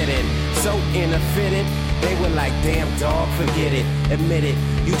or fit in? So inner-fitted, they were like, damn dog, forget it, admit it.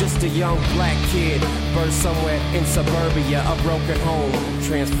 You just a young black kid, birthed somewhere in suburbia, a broken home,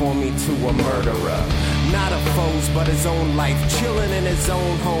 transform me to a murderer. Not a foe's, but his own life, chilling in his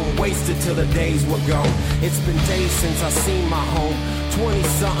own home, wasted till the days were gone. It's been days since I seen my home,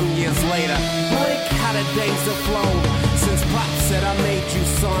 20-something years later, blink how the days have flown. Since Pop said I made you,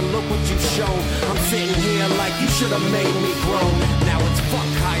 son, look what you've shown. I'm sitting here like you should have made me grown. Now it's fuck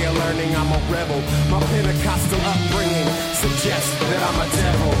higher learning, I'm a rebel. My Pentecostal upbringing suggests that I'm a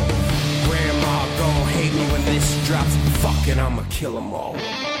devil. Grandma gon' hate me when this drops. Fuck it, I'ma kill them all.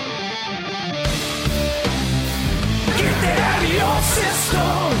 Get that out of your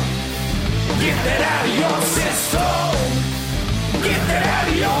system. Get that out of your system. Get that out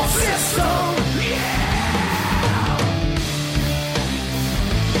of your system. Yeah.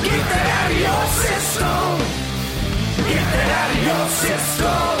 Get that out of your system. Get that out of your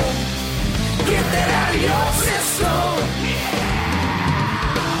system. Get that out of your system. Yeah.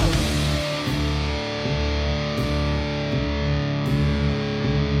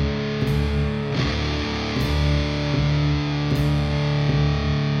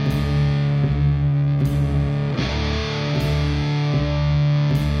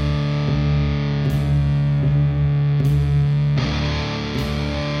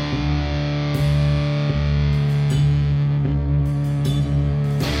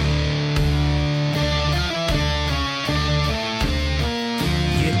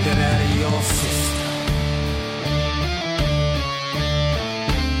 that out of your system.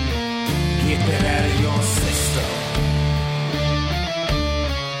 Get that out of your system.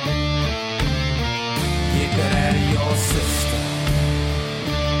 Get that out of your system.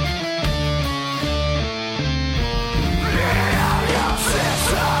 Get out of your system.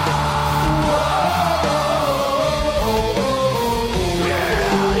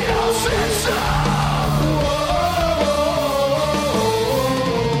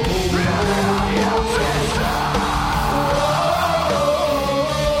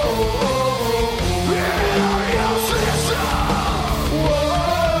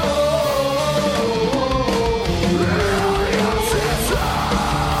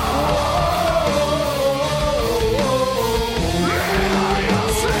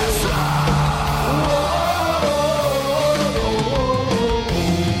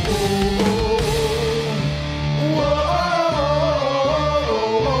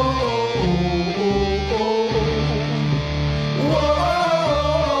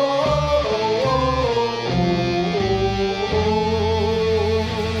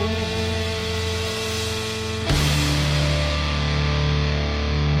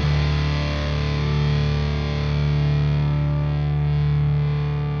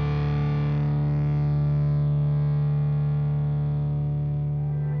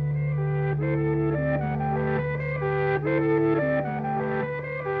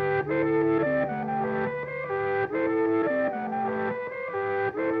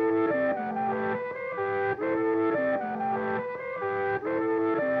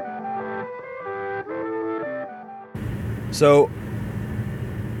 So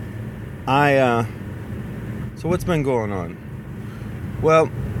what's been going on?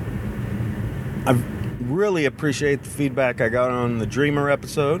 Well, I really appreciate the feedback I got on the Dreamer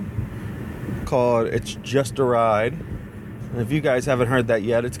episode called It's Just a Ride. And if you guys haven't heard that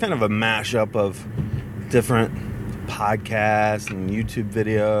yet, it's kind of a mashup of different podcasts and YouTube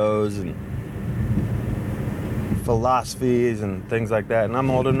videos and philosophies and things like that. And I'm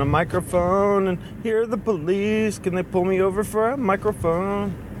holding a microphone and here are the police. Can they pull me over for a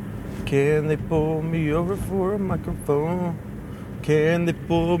microphone? Can they pull me over for a microphone? Can they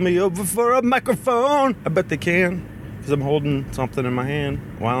pull me over for a microphone? I bet they can, because I'm holding something in my hand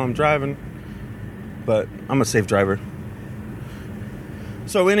while I'm driving. But I'm a safe driver.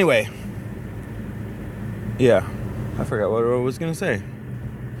 So anyway, yeah, I forgot what I was going to say.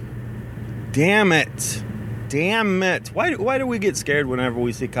 Damn it. Why do we get scared whenever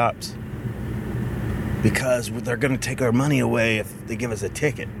we see cops? Because they're going to take our money away if they give us a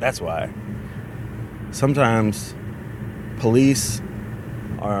ticket. That's why. Sometimes police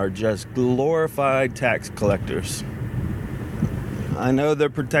are just glorified tax collectors. I know they're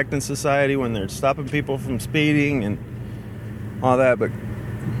protecting society when they're stopping people from speeding and all that, but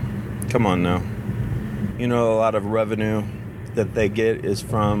come on now. You know, a lot of revenue that they get is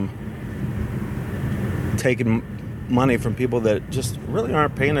from taking money from people that just really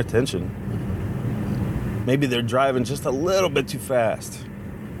aren't paying attention. Maybe they're driving just a little bit too fast,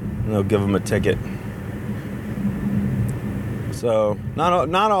 and they'll give them a ticket. So, not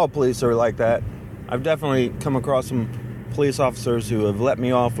all police are like that. I've definitely come across some police officers who have let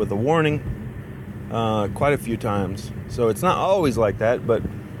me off with a warning quite a few times. So it's not always like that, but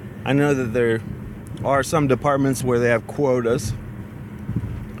I know that there are some departments where they have quotas.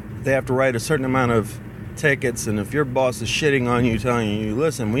 They have to write a certain amount of tickets, and if your boss is shitting on you, telling you,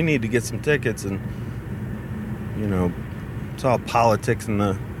 listen, we need to get some tickets, and you know, it's all politics in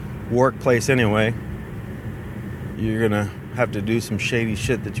the workplace anyway, you're gonna have to do some shady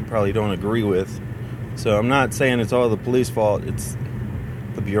shit that you probably don't agree with. So I'm not saying it's all the police fault, it's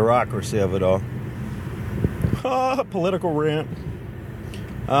the bureaucracy of it all. Political rant.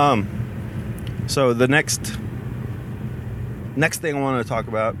 So the next thing I want to talk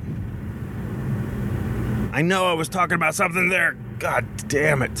about, I know I was talking about something there. God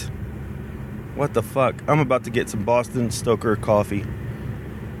damn it. What the fuck? I'm about to get some Boston Stoker coffee.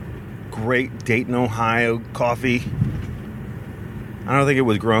 Great Dayton, Ohio coffee. I don't think it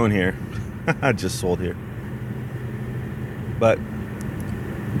was grown here. I just sold here. But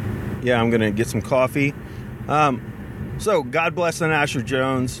yeah, I'm going to get some coffee. So God bless and Asher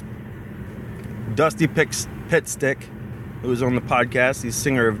Jones. Dusty Pitstick, who was on the podcast, he's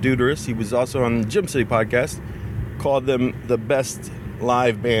singer of Deuterus. He was also on the Gym City podcast. Called them the best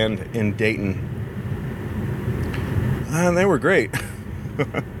live band in Dayton. And they were great.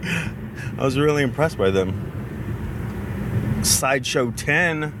 I was really impressed by them. Sideshow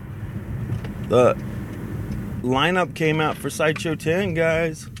 10. The lineup came out for Sideshow 10,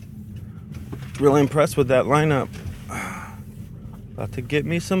 guys. Really impressed with that lineup. About to get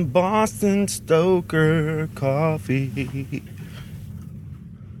me some Boston Stoker coffee.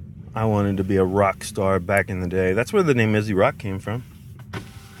 I wanted to be a rock star back in the day. That's where the name Izzy Rock came from.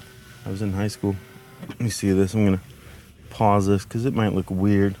 I was in high school. Let me see this. I'm going to pause this because it might look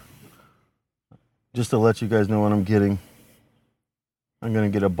weird. Just to let you guys know what I'm getting. I'm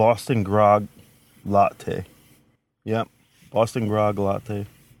going to get a Boston Grog latte. Yep, Boston Grog latte.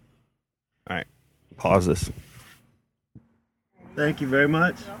 All right, pause this. Thank you very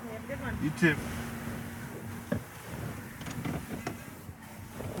much. You're welcome. You have a good one. You too.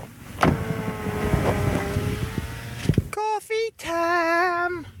 Coffee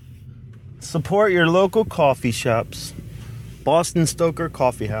time. Support your local coffee shops. Boston Stoker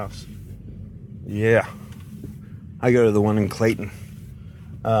Coffee House. Yeah. I go to the one in Clayton.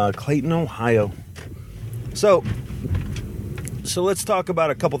 Clayton, Ohio. So let's talk about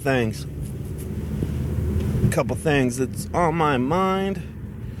a couple things. A couple things that's on my mind.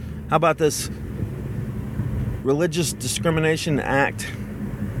 How about this Religious Discrimination Act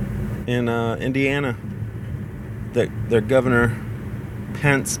in Indiana that their governor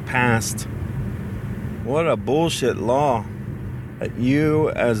Pence passed? What a bullshit law that you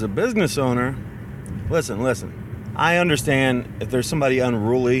as a business owner, listen, I understand if there's somebody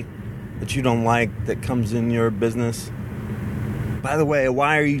unruly that you don't like that comes in your business. By the way,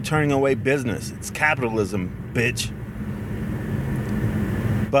 why are you turning away business? It's capitalism, bitch.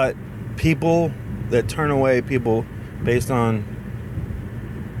 But people that turn away people based on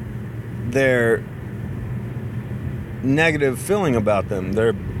their negative feeling about them,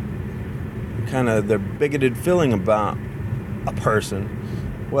 their bigoted feeling about a person,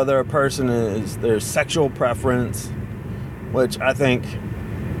 whether a person is their sexual preference, which I think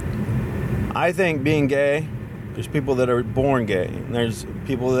being gay, there's people that are born gay, and there's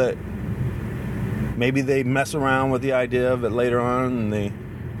people that maybe they mess around with the idea of it later on and they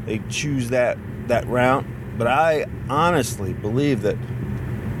choose that route. But I honestly believe that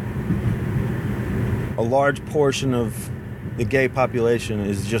a large portion of the gay population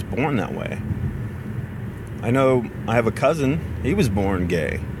is just born that way. I know I have a cousin, he was born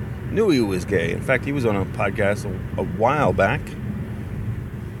gay. Knew he was gay. In fact, he was on a podcast a while back.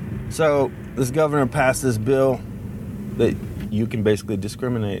 So this governor passed this bill that you can basically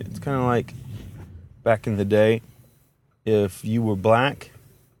discriminate. It's kind of like back in the day, if you were black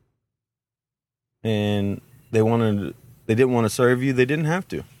and they didn't want to serve you, they didn't have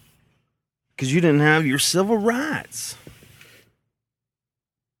to, because you didn't have your civil rights.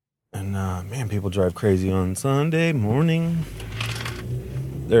 And man, people drive crazy on Sunday morning.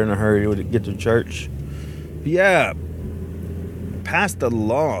 They're in a hurry to get to church. But yeah, passed a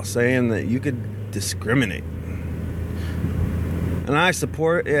law saying that you could discriminate. And I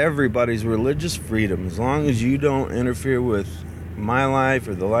support everybody's religious freedom as long as you don't interfere with my life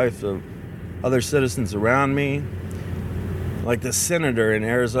or the life of other citizens around me. Like the senator in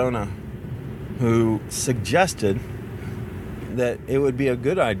Arizona who suggested that it would be a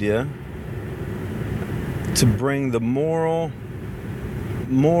good idea to bring the moral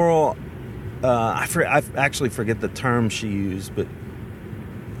I actually forget the term she used, but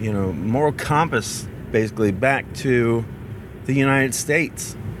moral compass basically back to the United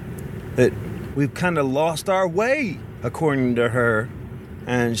States. That we've kind of lost our way, according to her,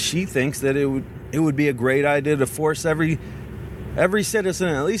 and she thinks that it would be a great idea to force every citizen,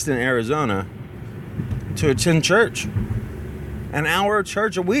 at least in Arizona, to attend church. An hour of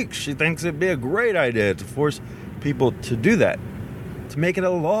church a week. She thinks it'd be a great idea to force people to do that. To make it a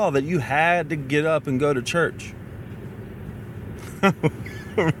law that you had to get up and go to church.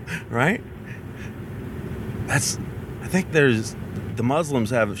 Right? I think the Muslims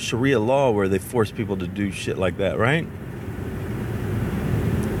have Sharia law where they force people to do shit like that, right?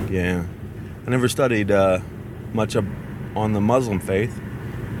 Yeah. I never studied much on the Muslim faith.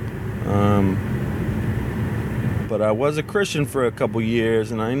 But I was a Christian for a couple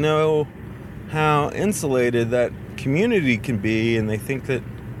years, and I know how insulated that community can be, and they think that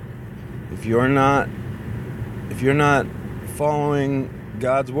if you're not following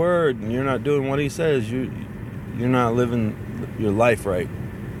God's word and you're not doing what he says, you're not living your life right.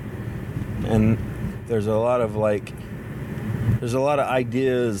 And there's a lot of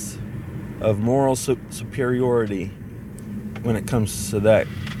ideas of moral superiority when it comes to that,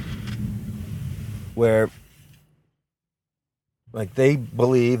 where they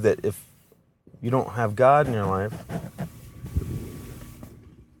believe that if you don't have God in your life,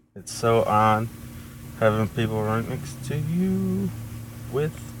 it's so odd having people right next to you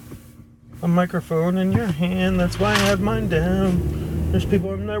with a microphone in your hand. That's why I have mine down. There's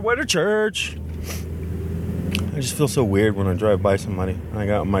people on their way to church. I just feel so weird when I drive by somebody. I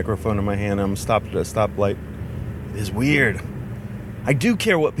got a microphone in my hand and I'm stopped at a stoplight. It is weird. I do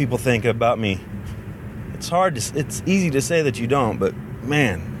care what people think about me. It's easy to say that you don't, but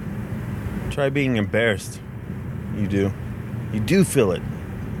man, try being embarrassed. You do. You do feel it.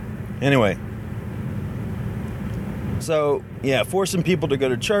 Anyway. So, yeah, forcing people to go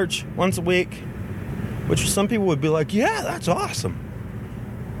to church once a week, which some people would be like, yeah, that's awesome.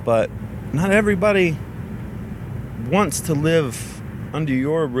 But not everybody wants to live under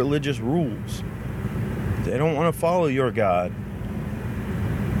your religious rules. They don't want to follow your God.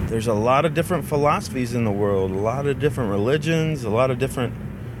 There's a lot of different philosophies in the world, a lot of different religions, a lot of different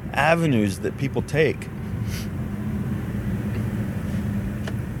avenues that people take.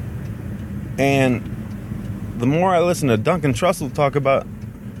 And the more I listen to Duncan Trussell talk about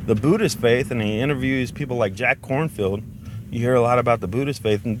the Buddhist faith, and he interviews people like Jack Kornfield, you hear a lot about the Buddhist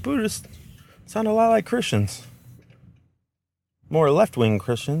faith, and Buddhists sound a lot like Christians. More left-wing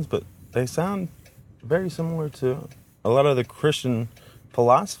Christians, but they sound very similar to a lot of the Christian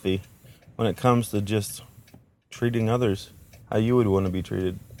philosophy when it comes to just treating others how you would want to be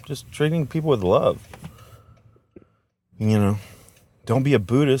treated. Just treating people with love. You know, don't be a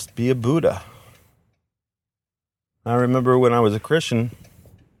Buddhist, be a Buddha. I remember when I was a Christian,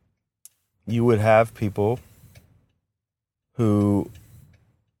 you would have people who,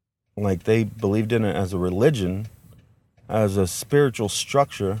 like, they believed in it as a religion, as a spiritual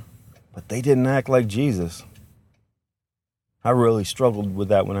structure, but they didn't act like Jesus. I really struggled with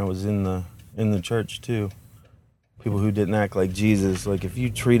that when I was in the church too. People who didn't act like Jesus, like if you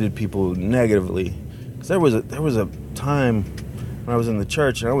treated people negatively, because there was a time when I was in the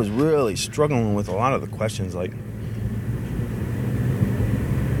church and I was really struggling with a lot of the questions, like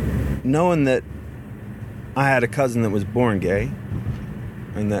knowing that I had a cousin that was born gay,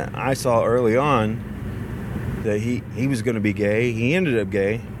 and that I saw early on that he was going to be gay. He ended up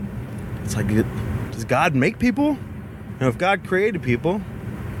gay. It's like, does God make people? You know, if God created people,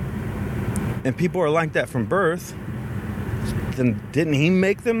 and people are like that from birth, then didn't he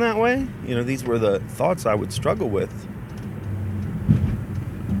make them that way? You know, these were the thoughts I would struggle with.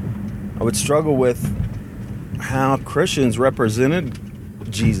 I would struggle with how Christians represented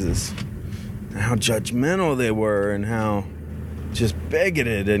Jesus, and how judgmental they were, and how just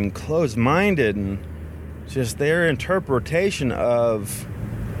bigoted and closed-minded, and just their interpretation of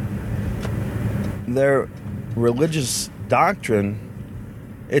their religious doctrine.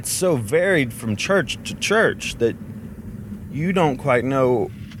 It's so varied from church to church that you don't quite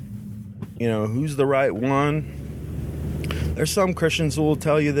know, you know, who's the right one. There's some Christians who will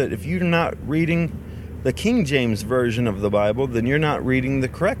tell you that if you're not reading the King James version of the Bible, then you're not reading the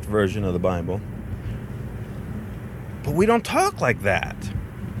correct version of the Bible. But we don't talk like that.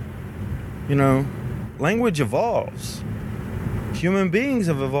 You know, language evolves. Human beings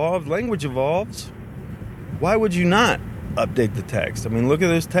have evolved. Language evolves. Why would you not update the text? I mean, look at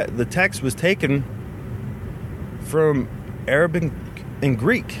this. The text was taken from Arabic and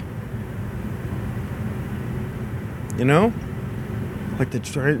Greek. You know? Like the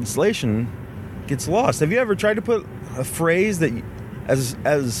translation gets lost. Have you ever tried to put a phrase that,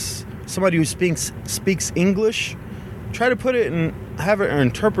 as somebody who speaks English, try to put it and have it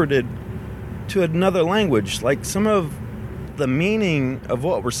interpreted to another language? Like, some of the meaning of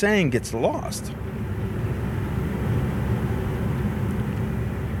what we're saying gets lost.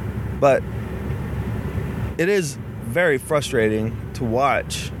 But it is very frustrating to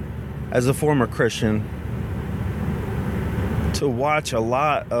watch, as a former Christian, to watch a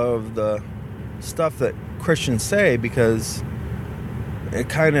lot of the stuff that Christians say, because it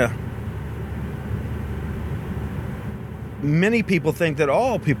kind of, many people think that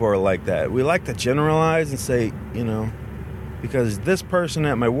all people are like that. We like to generalize and say, you know, because this person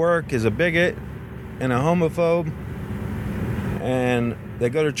at my work is a bigot and a homophobe, and they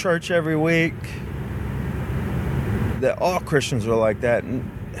go to church every week, that all Christians are like that.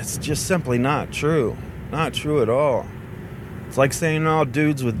 And it's just simply not true. Not true at all. It's like saying all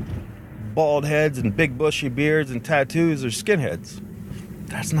dudes with bald heads and big bushy beards and tattoos are skinheads.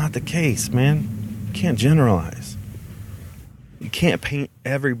 That's not the case, man. You can't generalize. You can't paint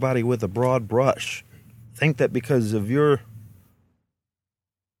everybody with a broad brush. Think that because of your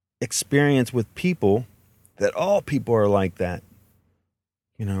experience with people, that all people are like that.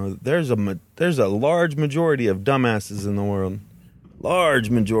 You know, there's a large majority of dumbasses in the world. Large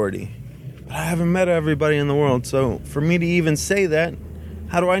majority. But I haven't met everybody in the world, so for me to even say that,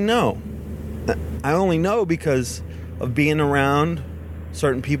 how do I know? I only know because of being around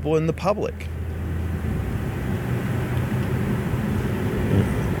certain people in the public.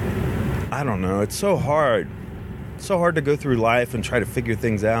 I don't know. It's so hard so hard to go through life and try to figure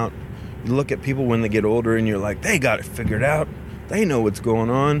things out. You look at people when they get older and you're like, they got it figured out. They know what's going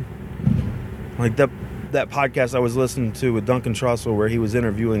on. Like that podcast I was listening to with Duncan Trussell where he was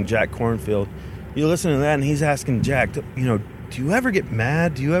interviewing Jack Cornfield. You listen to that and he's asking Jack, do you ever get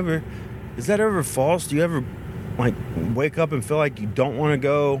mad? Is that ever false? Do you ever like wake up and feel like you don't want to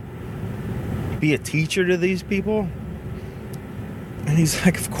go be a teacher to these people? And he's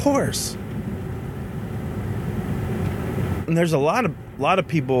like, of course. And there's a lot of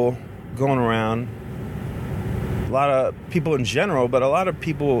people going around, a lot of people in general, but a lot of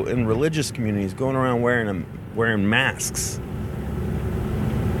people in religious communities going around wearing masks,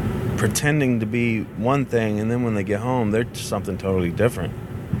 pretending to be one thing, and then when they get home, they're something totally different.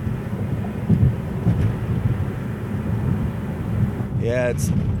 Yeah, it's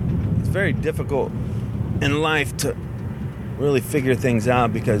very difficult in life to really figure things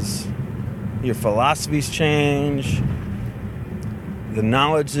out because your philosophies change, the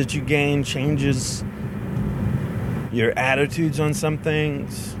knowledge that you gain changes your attitudes on some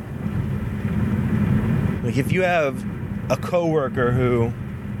things. Like if you have a coworker who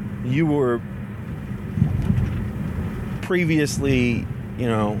you were previously,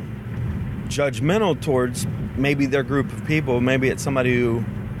 judgmental towards, maybe their group of people, maybe it's somebody who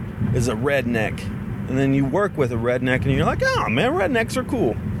is a redneck, and then you work with a redneck and you're like, oh man, rednecks are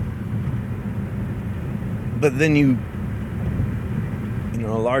cool. But then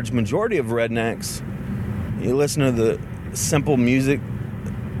a large majority of rednecks, you listen to the simple music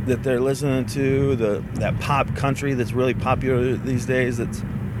that they're listening to, that pop country that's really popular these days, that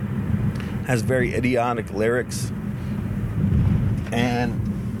has very idiotic lyrics, and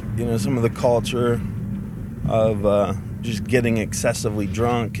some of the culture of just getting excessively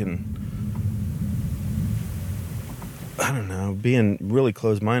drunk and I don't know, being really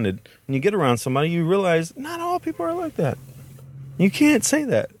closed-minded. When you get around somebody, you realize not all people are like that. You can't say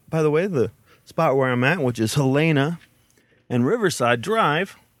that. By the way, the spot where I'm at, which is Helena and Riverside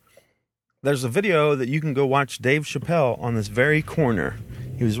Drive, there's a video that you can go watch Dave Chappelle on this very corner.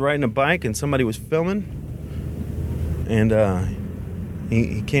 He was riding a bike and somebody was filming, and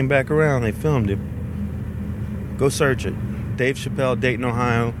he came back around. They filmed him. Go search it. Dave Chappelle, Dayton,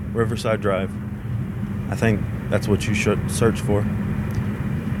 Ohio, Riverside Drive. I think that's what you should search for.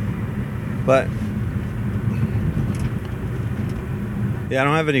 But yeah, I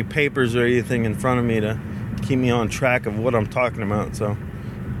don't have any papers or anything in front of me to keep me on track of what I'm talking about. So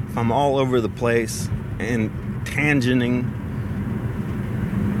if I'm all over the place and tangenting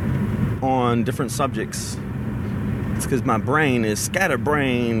on different subjects, it's because my brain is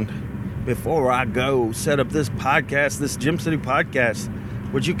scatterbrained before I go set up this podcast, this Gym City Podcast,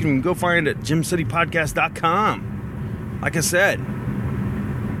 which you can go find at gymcitypodcast.com. Like I said,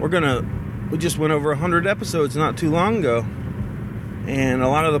 we just went over 100 episodes not too long ago. And a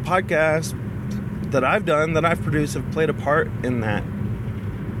lot of the podcasts that I've done, that I've produced, have played a part in that.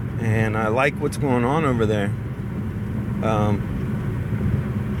 And I like what's going on over there.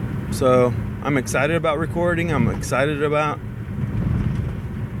 So I'm excited about recording. I'm excited about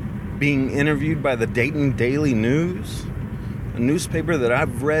being interviewed by the Dayton Daily News, a newspaper that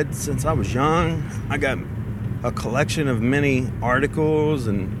I've read since I was young. I got a collection of many articles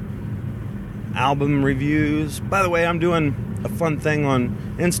and album reviews. By the way, I'm doing a fun thing on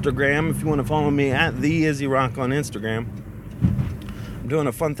Instagram. If you want to follow me at the Izzy Rock on Instagram, I'm doing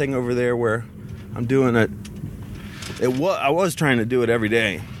a fun thing over there where I'm doing I was trying to do it every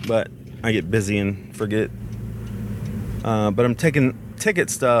day, but I get busy and forget. But I'm taking ticket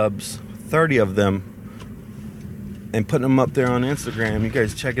stubs, 30 of them, and putting them up there on Instagram. You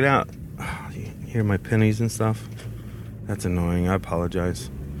guys check it out. Oh, you hear my pennies and stuff? That's annoying. I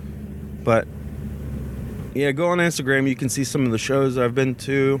apologize. But yeah, go on Instagram. You can see some of the shows I've been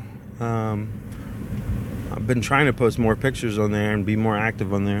to. I've been trying to post more pictures on there and be more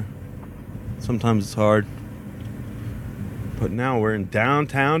active on there. Sometimes it's hard. But now we're in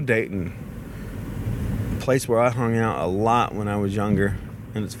downtown Dayton, a place where I hung out a lot when I was younger.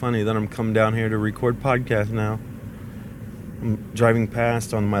 And it's funny that I'm coming down here to record podcasts now. I'm driving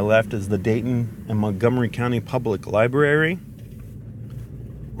past. On my left is the Dayton and Montgomery County Public Library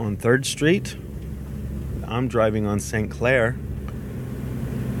on 3rd Street. I'm driving on St. Clair,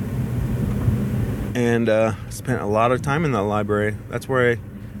 and spent a lot of time in that library. That's where I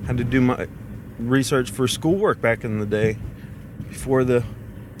had to do my research for schoolwork back in the day, before the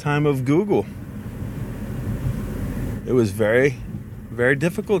time of Google. It was very, very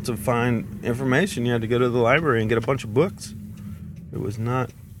difficult to find information. You had to go to the library and get a bunch of books. It was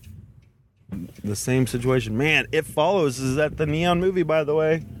not the same situation. Man, It Follows is at the Neon movie, by the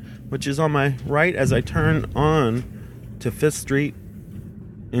way. which is on my right as I turn on to 5th Street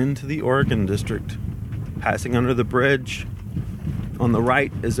into the Oregon District. Passing under the bridge. On the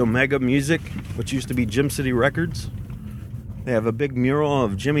right is Omega Music, which used to be Gym City Records. They have a big mural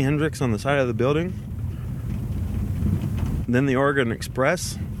of Jimi Hendrix on the side of the building. Then the Oregon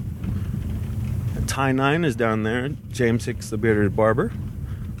Express. Tie 9 is down there. James Hicks, the Bearded Barber.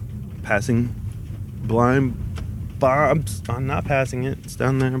 Passing Blind Bob's. I'm not passing it. It's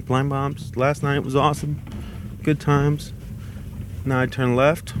down there. Blind Bob's. Last night was awesome. Good times. Now I turn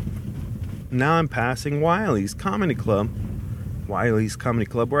left. Now I'm passing Wiley's Comedy Club. Wiley's Comedy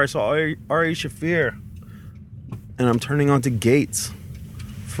Club, where I saw Ari Shaffir. And I'm turning onto Gates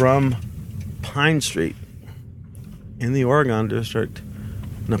from Pine Street in the Oregon District.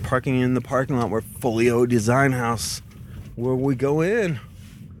 And I'm parking in the parking lot where Folio Design House, where we go in.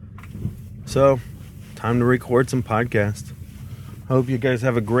 So, time to record some podcasts. Hope you guys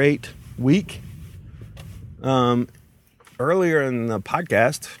have a great week. Earlier in the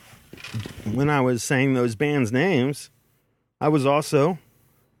podcast, when I was saying those bands' names, I was also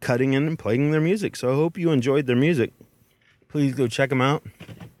cutting in and playing their music. So I hope you enjoyed their music. Please go check them out.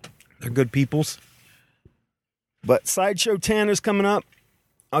 They're good peoples. But Sideshow 10 is coming up.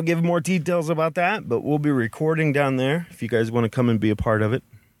 I'll give more details about that, but we'll be recording down there if you guys want to come and be a part of it.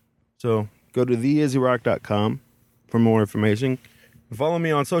 So go to theizzyrock.com for more information. Follow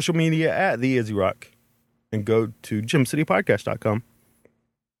me on social media at theizzyrock. And go to gymcitypodcast.com.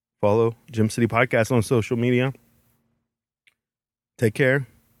 Follow Gym City Podcast on social media. Take care.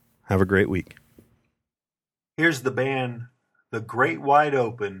 Have a great week. Here's the band, The Great Wide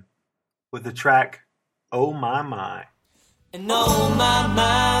Open, with the track, Oh My My. And oh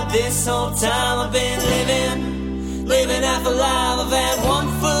my, this whole time I've been living half a life. I've had 1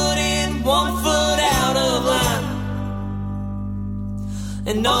 foot in, 1 foot out of line.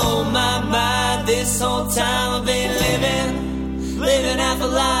 And oh my, this whole time I've been living half a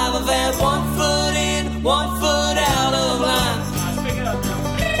life. I've had 1 foot in, 1 foot out of line.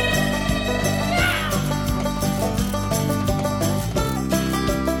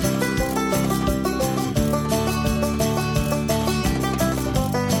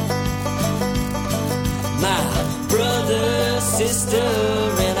 My brother, sister,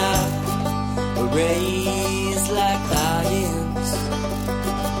 and I were raised like lions.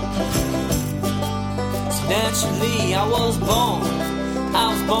 So naturally I was born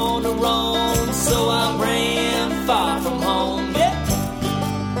to roam, so I ran far from home. Yeah.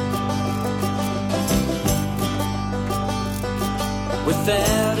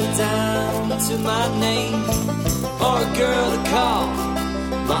 Without a dime to my name, or a girl to call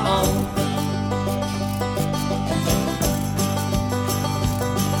my own.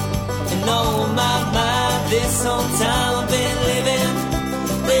 And oh my, this whole time I've been living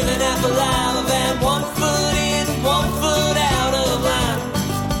half a life. I've had 1 foot in, 1 foot out of line.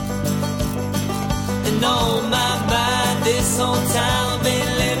 And oh my, this whole time I've been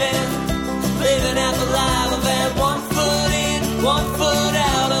living half a life. I've had 1 foot in, 1 foot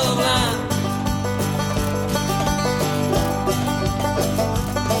out of line.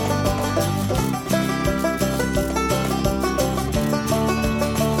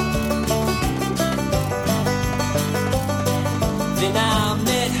 Then I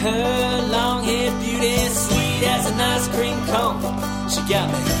met her, long-haired beauty, sweet as an ice cream cone. She got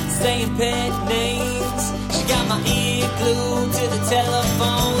me saying pet names. She got my ear glued to the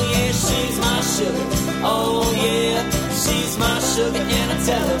telephone. Yeah, she's my sugar. Oh yeah, she's my sugar, and I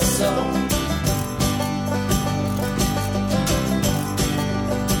tell her so.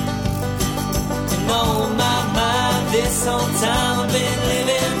 And oh my, this whole time I've been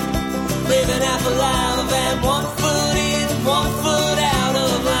living half a life. I've had 1 foot in, 1 foot out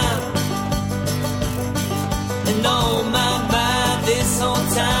of line. And oh my, this whole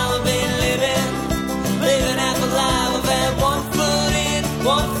time I've been living half a life. I've had 1 foot in,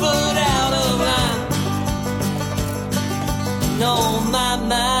 1 foot out of line. And oh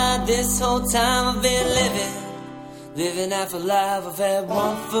my, this whole time I've been living half a life. I've had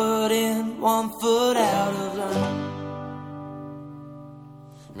 1 foot in, 1 foot out of line.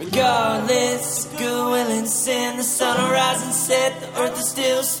 Regardless, good will and sin, the sun will rise and set, the earth is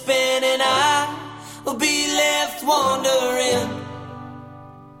still spinning. I will be left wondering.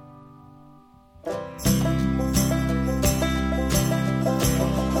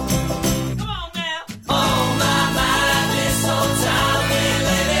 Come on now. Oh my, this whole time I've been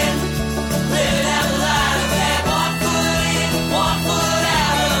living half a life. I've had 1 foot in, 1 foot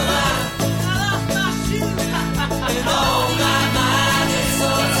out of line. I lost my shoes. And oh my, this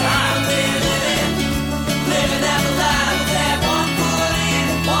whole time I've been living half a life. I've had 1 foot in,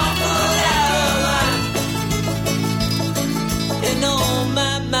 1 foot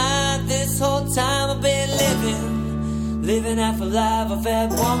Living half a life, I've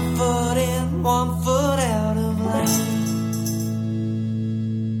had 1 foot in, 1 foot out of line.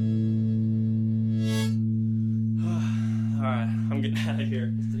 Alright, I'm getting out of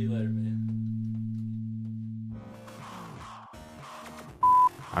here. See you later, man.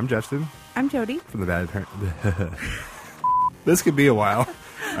 I'm Justin. I'm Jody. From the Bad Parent. This could be a while.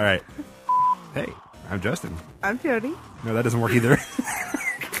 All right. Hey, I'm Justin. I'm Jody. No, that doesn't work either.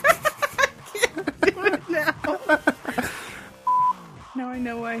 Do it now. Now I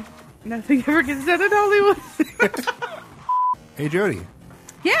know why nothing ever gets done in Hollywood. Hey, Jody.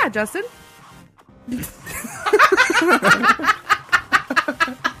 Yeah, Justin.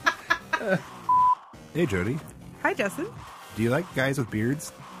 Hey, Jody. Hi, Justin. Do you like guys with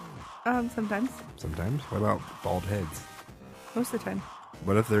beards? Sometimes. Sometimes. What about bald heads? Most of the time.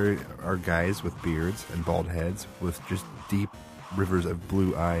 What if there are guys with beards and bald heads with just deep rivers of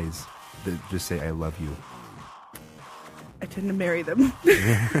blue eyes that just say, I love you? I tend to marry them.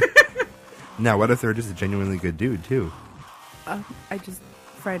 Now, what if they're just a genuinely good dude, too? I just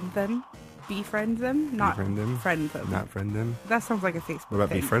friend them. Befriend them. Not Befriend them? friend them. Not friend them? That sounds like a Facebook What about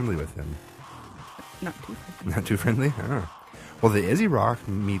thing. be friendly with them? Not too friendly. Not too friendly? Oh. Well, the Izzy Rock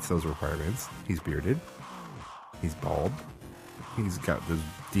meets those requirements. He's bearded. He's bald. He's got those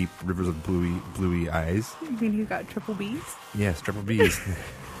deep rivers of bluey eyes. You mean he's got triple B's? Yes, triple B's.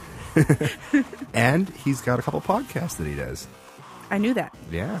 And he's got a couple podcasts that he does. I knew that.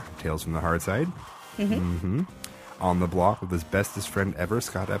 Yeah, Tales from the Hard Side. Mm-hmm. Mm-hmm. On the Block with his bestest friend ever,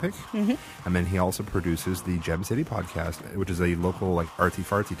 Scott Epic. Mm-hmm. And then he also produces the Gem City podcast, which is a local, like,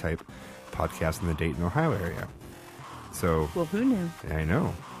 artsy-fartsy type podcast in the Dayton, Ohio area. So, well, who knew? I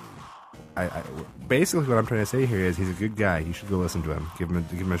know. I basically what I'm trying to say here is he's a good guy. You should go listen to him. Give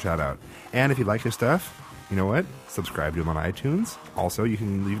him a shout out. And if you like his stuff, you know what? Subscribe to him on iTunes. Also, you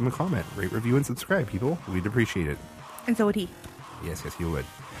can leave him a comment, rate, review, and subscribe. People, we'd appreciate it. And so would he. Yes, he would.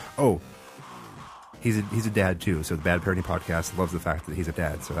 Oh, he's a dad too. So the Bad Parenting Podcast loves the fact that he's a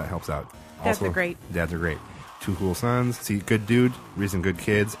dad, so that helps out. Dads are great. Dads are great. 2 cool sons. See, good dude, raising good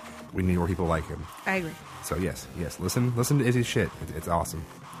kids. We need more people like him. I agree. So yes, listen to Izzy's shit. It's awesome.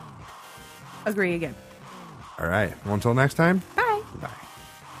 Agree again. All right. Well, until next time. Bye. Bye.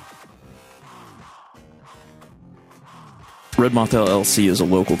 Red Moth LLC is a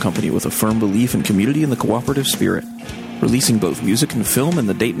local company with a firm belief in community and the cooperative spirit, releasing both music and film in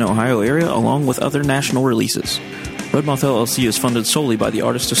the Dayton, Ohio area, along with other national releases. Red Moth LLC is funded solely by the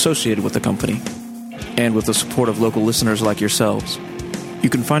artists associated with the company, and with the support of local listeners like yourselves. You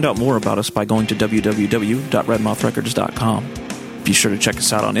can find out more about us by going to www.redmothrecords.com. Be sure to check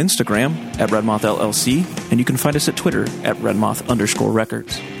us out on Instagram at RedMothLLC, and you can find us at Twitter at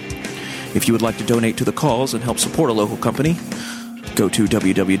RedMoth_records. If you would like to donate to the cause and help support a local company, go to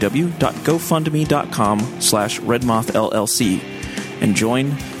www.gofundme.com/RedMothLLC and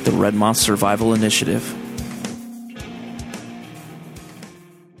join the Red Moth Survival Initiative.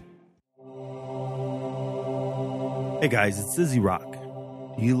 Hey guys, it's Izzy Rock.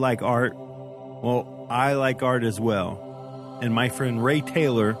 Do you like art? Well, I like art as well. And my friend Ray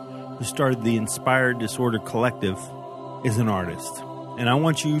Taylor, who started the Inspired Disorder Collective, is an artist. And I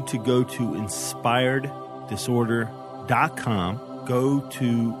want you to go to inspireddisorder.com, go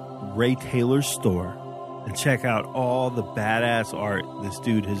to Ray Taylor's store, and check out all the badass art this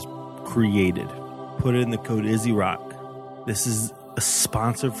dude has created. Put in the code IzzyRock. This is a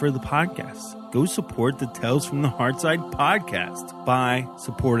sponsor for the podcast. Go support the Tales from the Hardside podcast by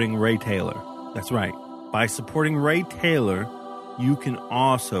supporting Ray Taylor. That's right. By supporting Ray Taylor, you can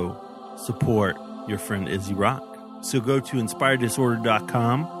also support your friend Izzy Rock. So go to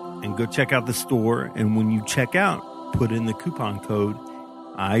inspireddisorder.com and go check out the store. And when you check out, put in the coupon code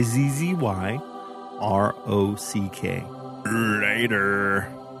IZZYROCK. Later.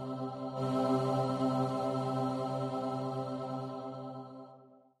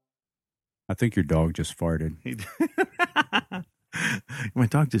 I think your dog just farted. My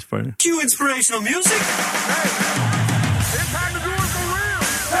dog just farted. Cue inspirational music.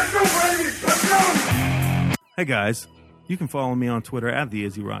 Hey guys, you can follow me on Twitter at the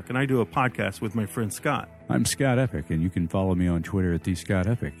Izzy Rock, and I do a podcast with my friend Scott. I'm Scott Epic, and you can follow me on Twitter at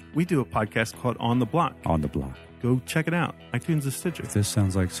 @TheScottEpic. We do a podcast called On the Block. On the Block. Go check it out. iTunes and Stitcher. If this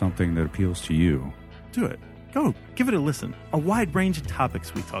sounds like something that appeals to you, do it. Go, give it a listen. A wide range of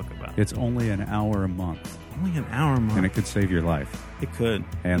topics we talk about. It's only an hour a month. Only an hour a month. And it could save your life. It could.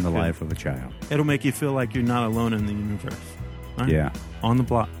 And the It could. life of a child. It'll make you feel like you're not alone in the universe. All right? Yeah. On the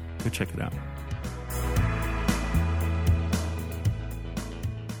Block. Go check it out.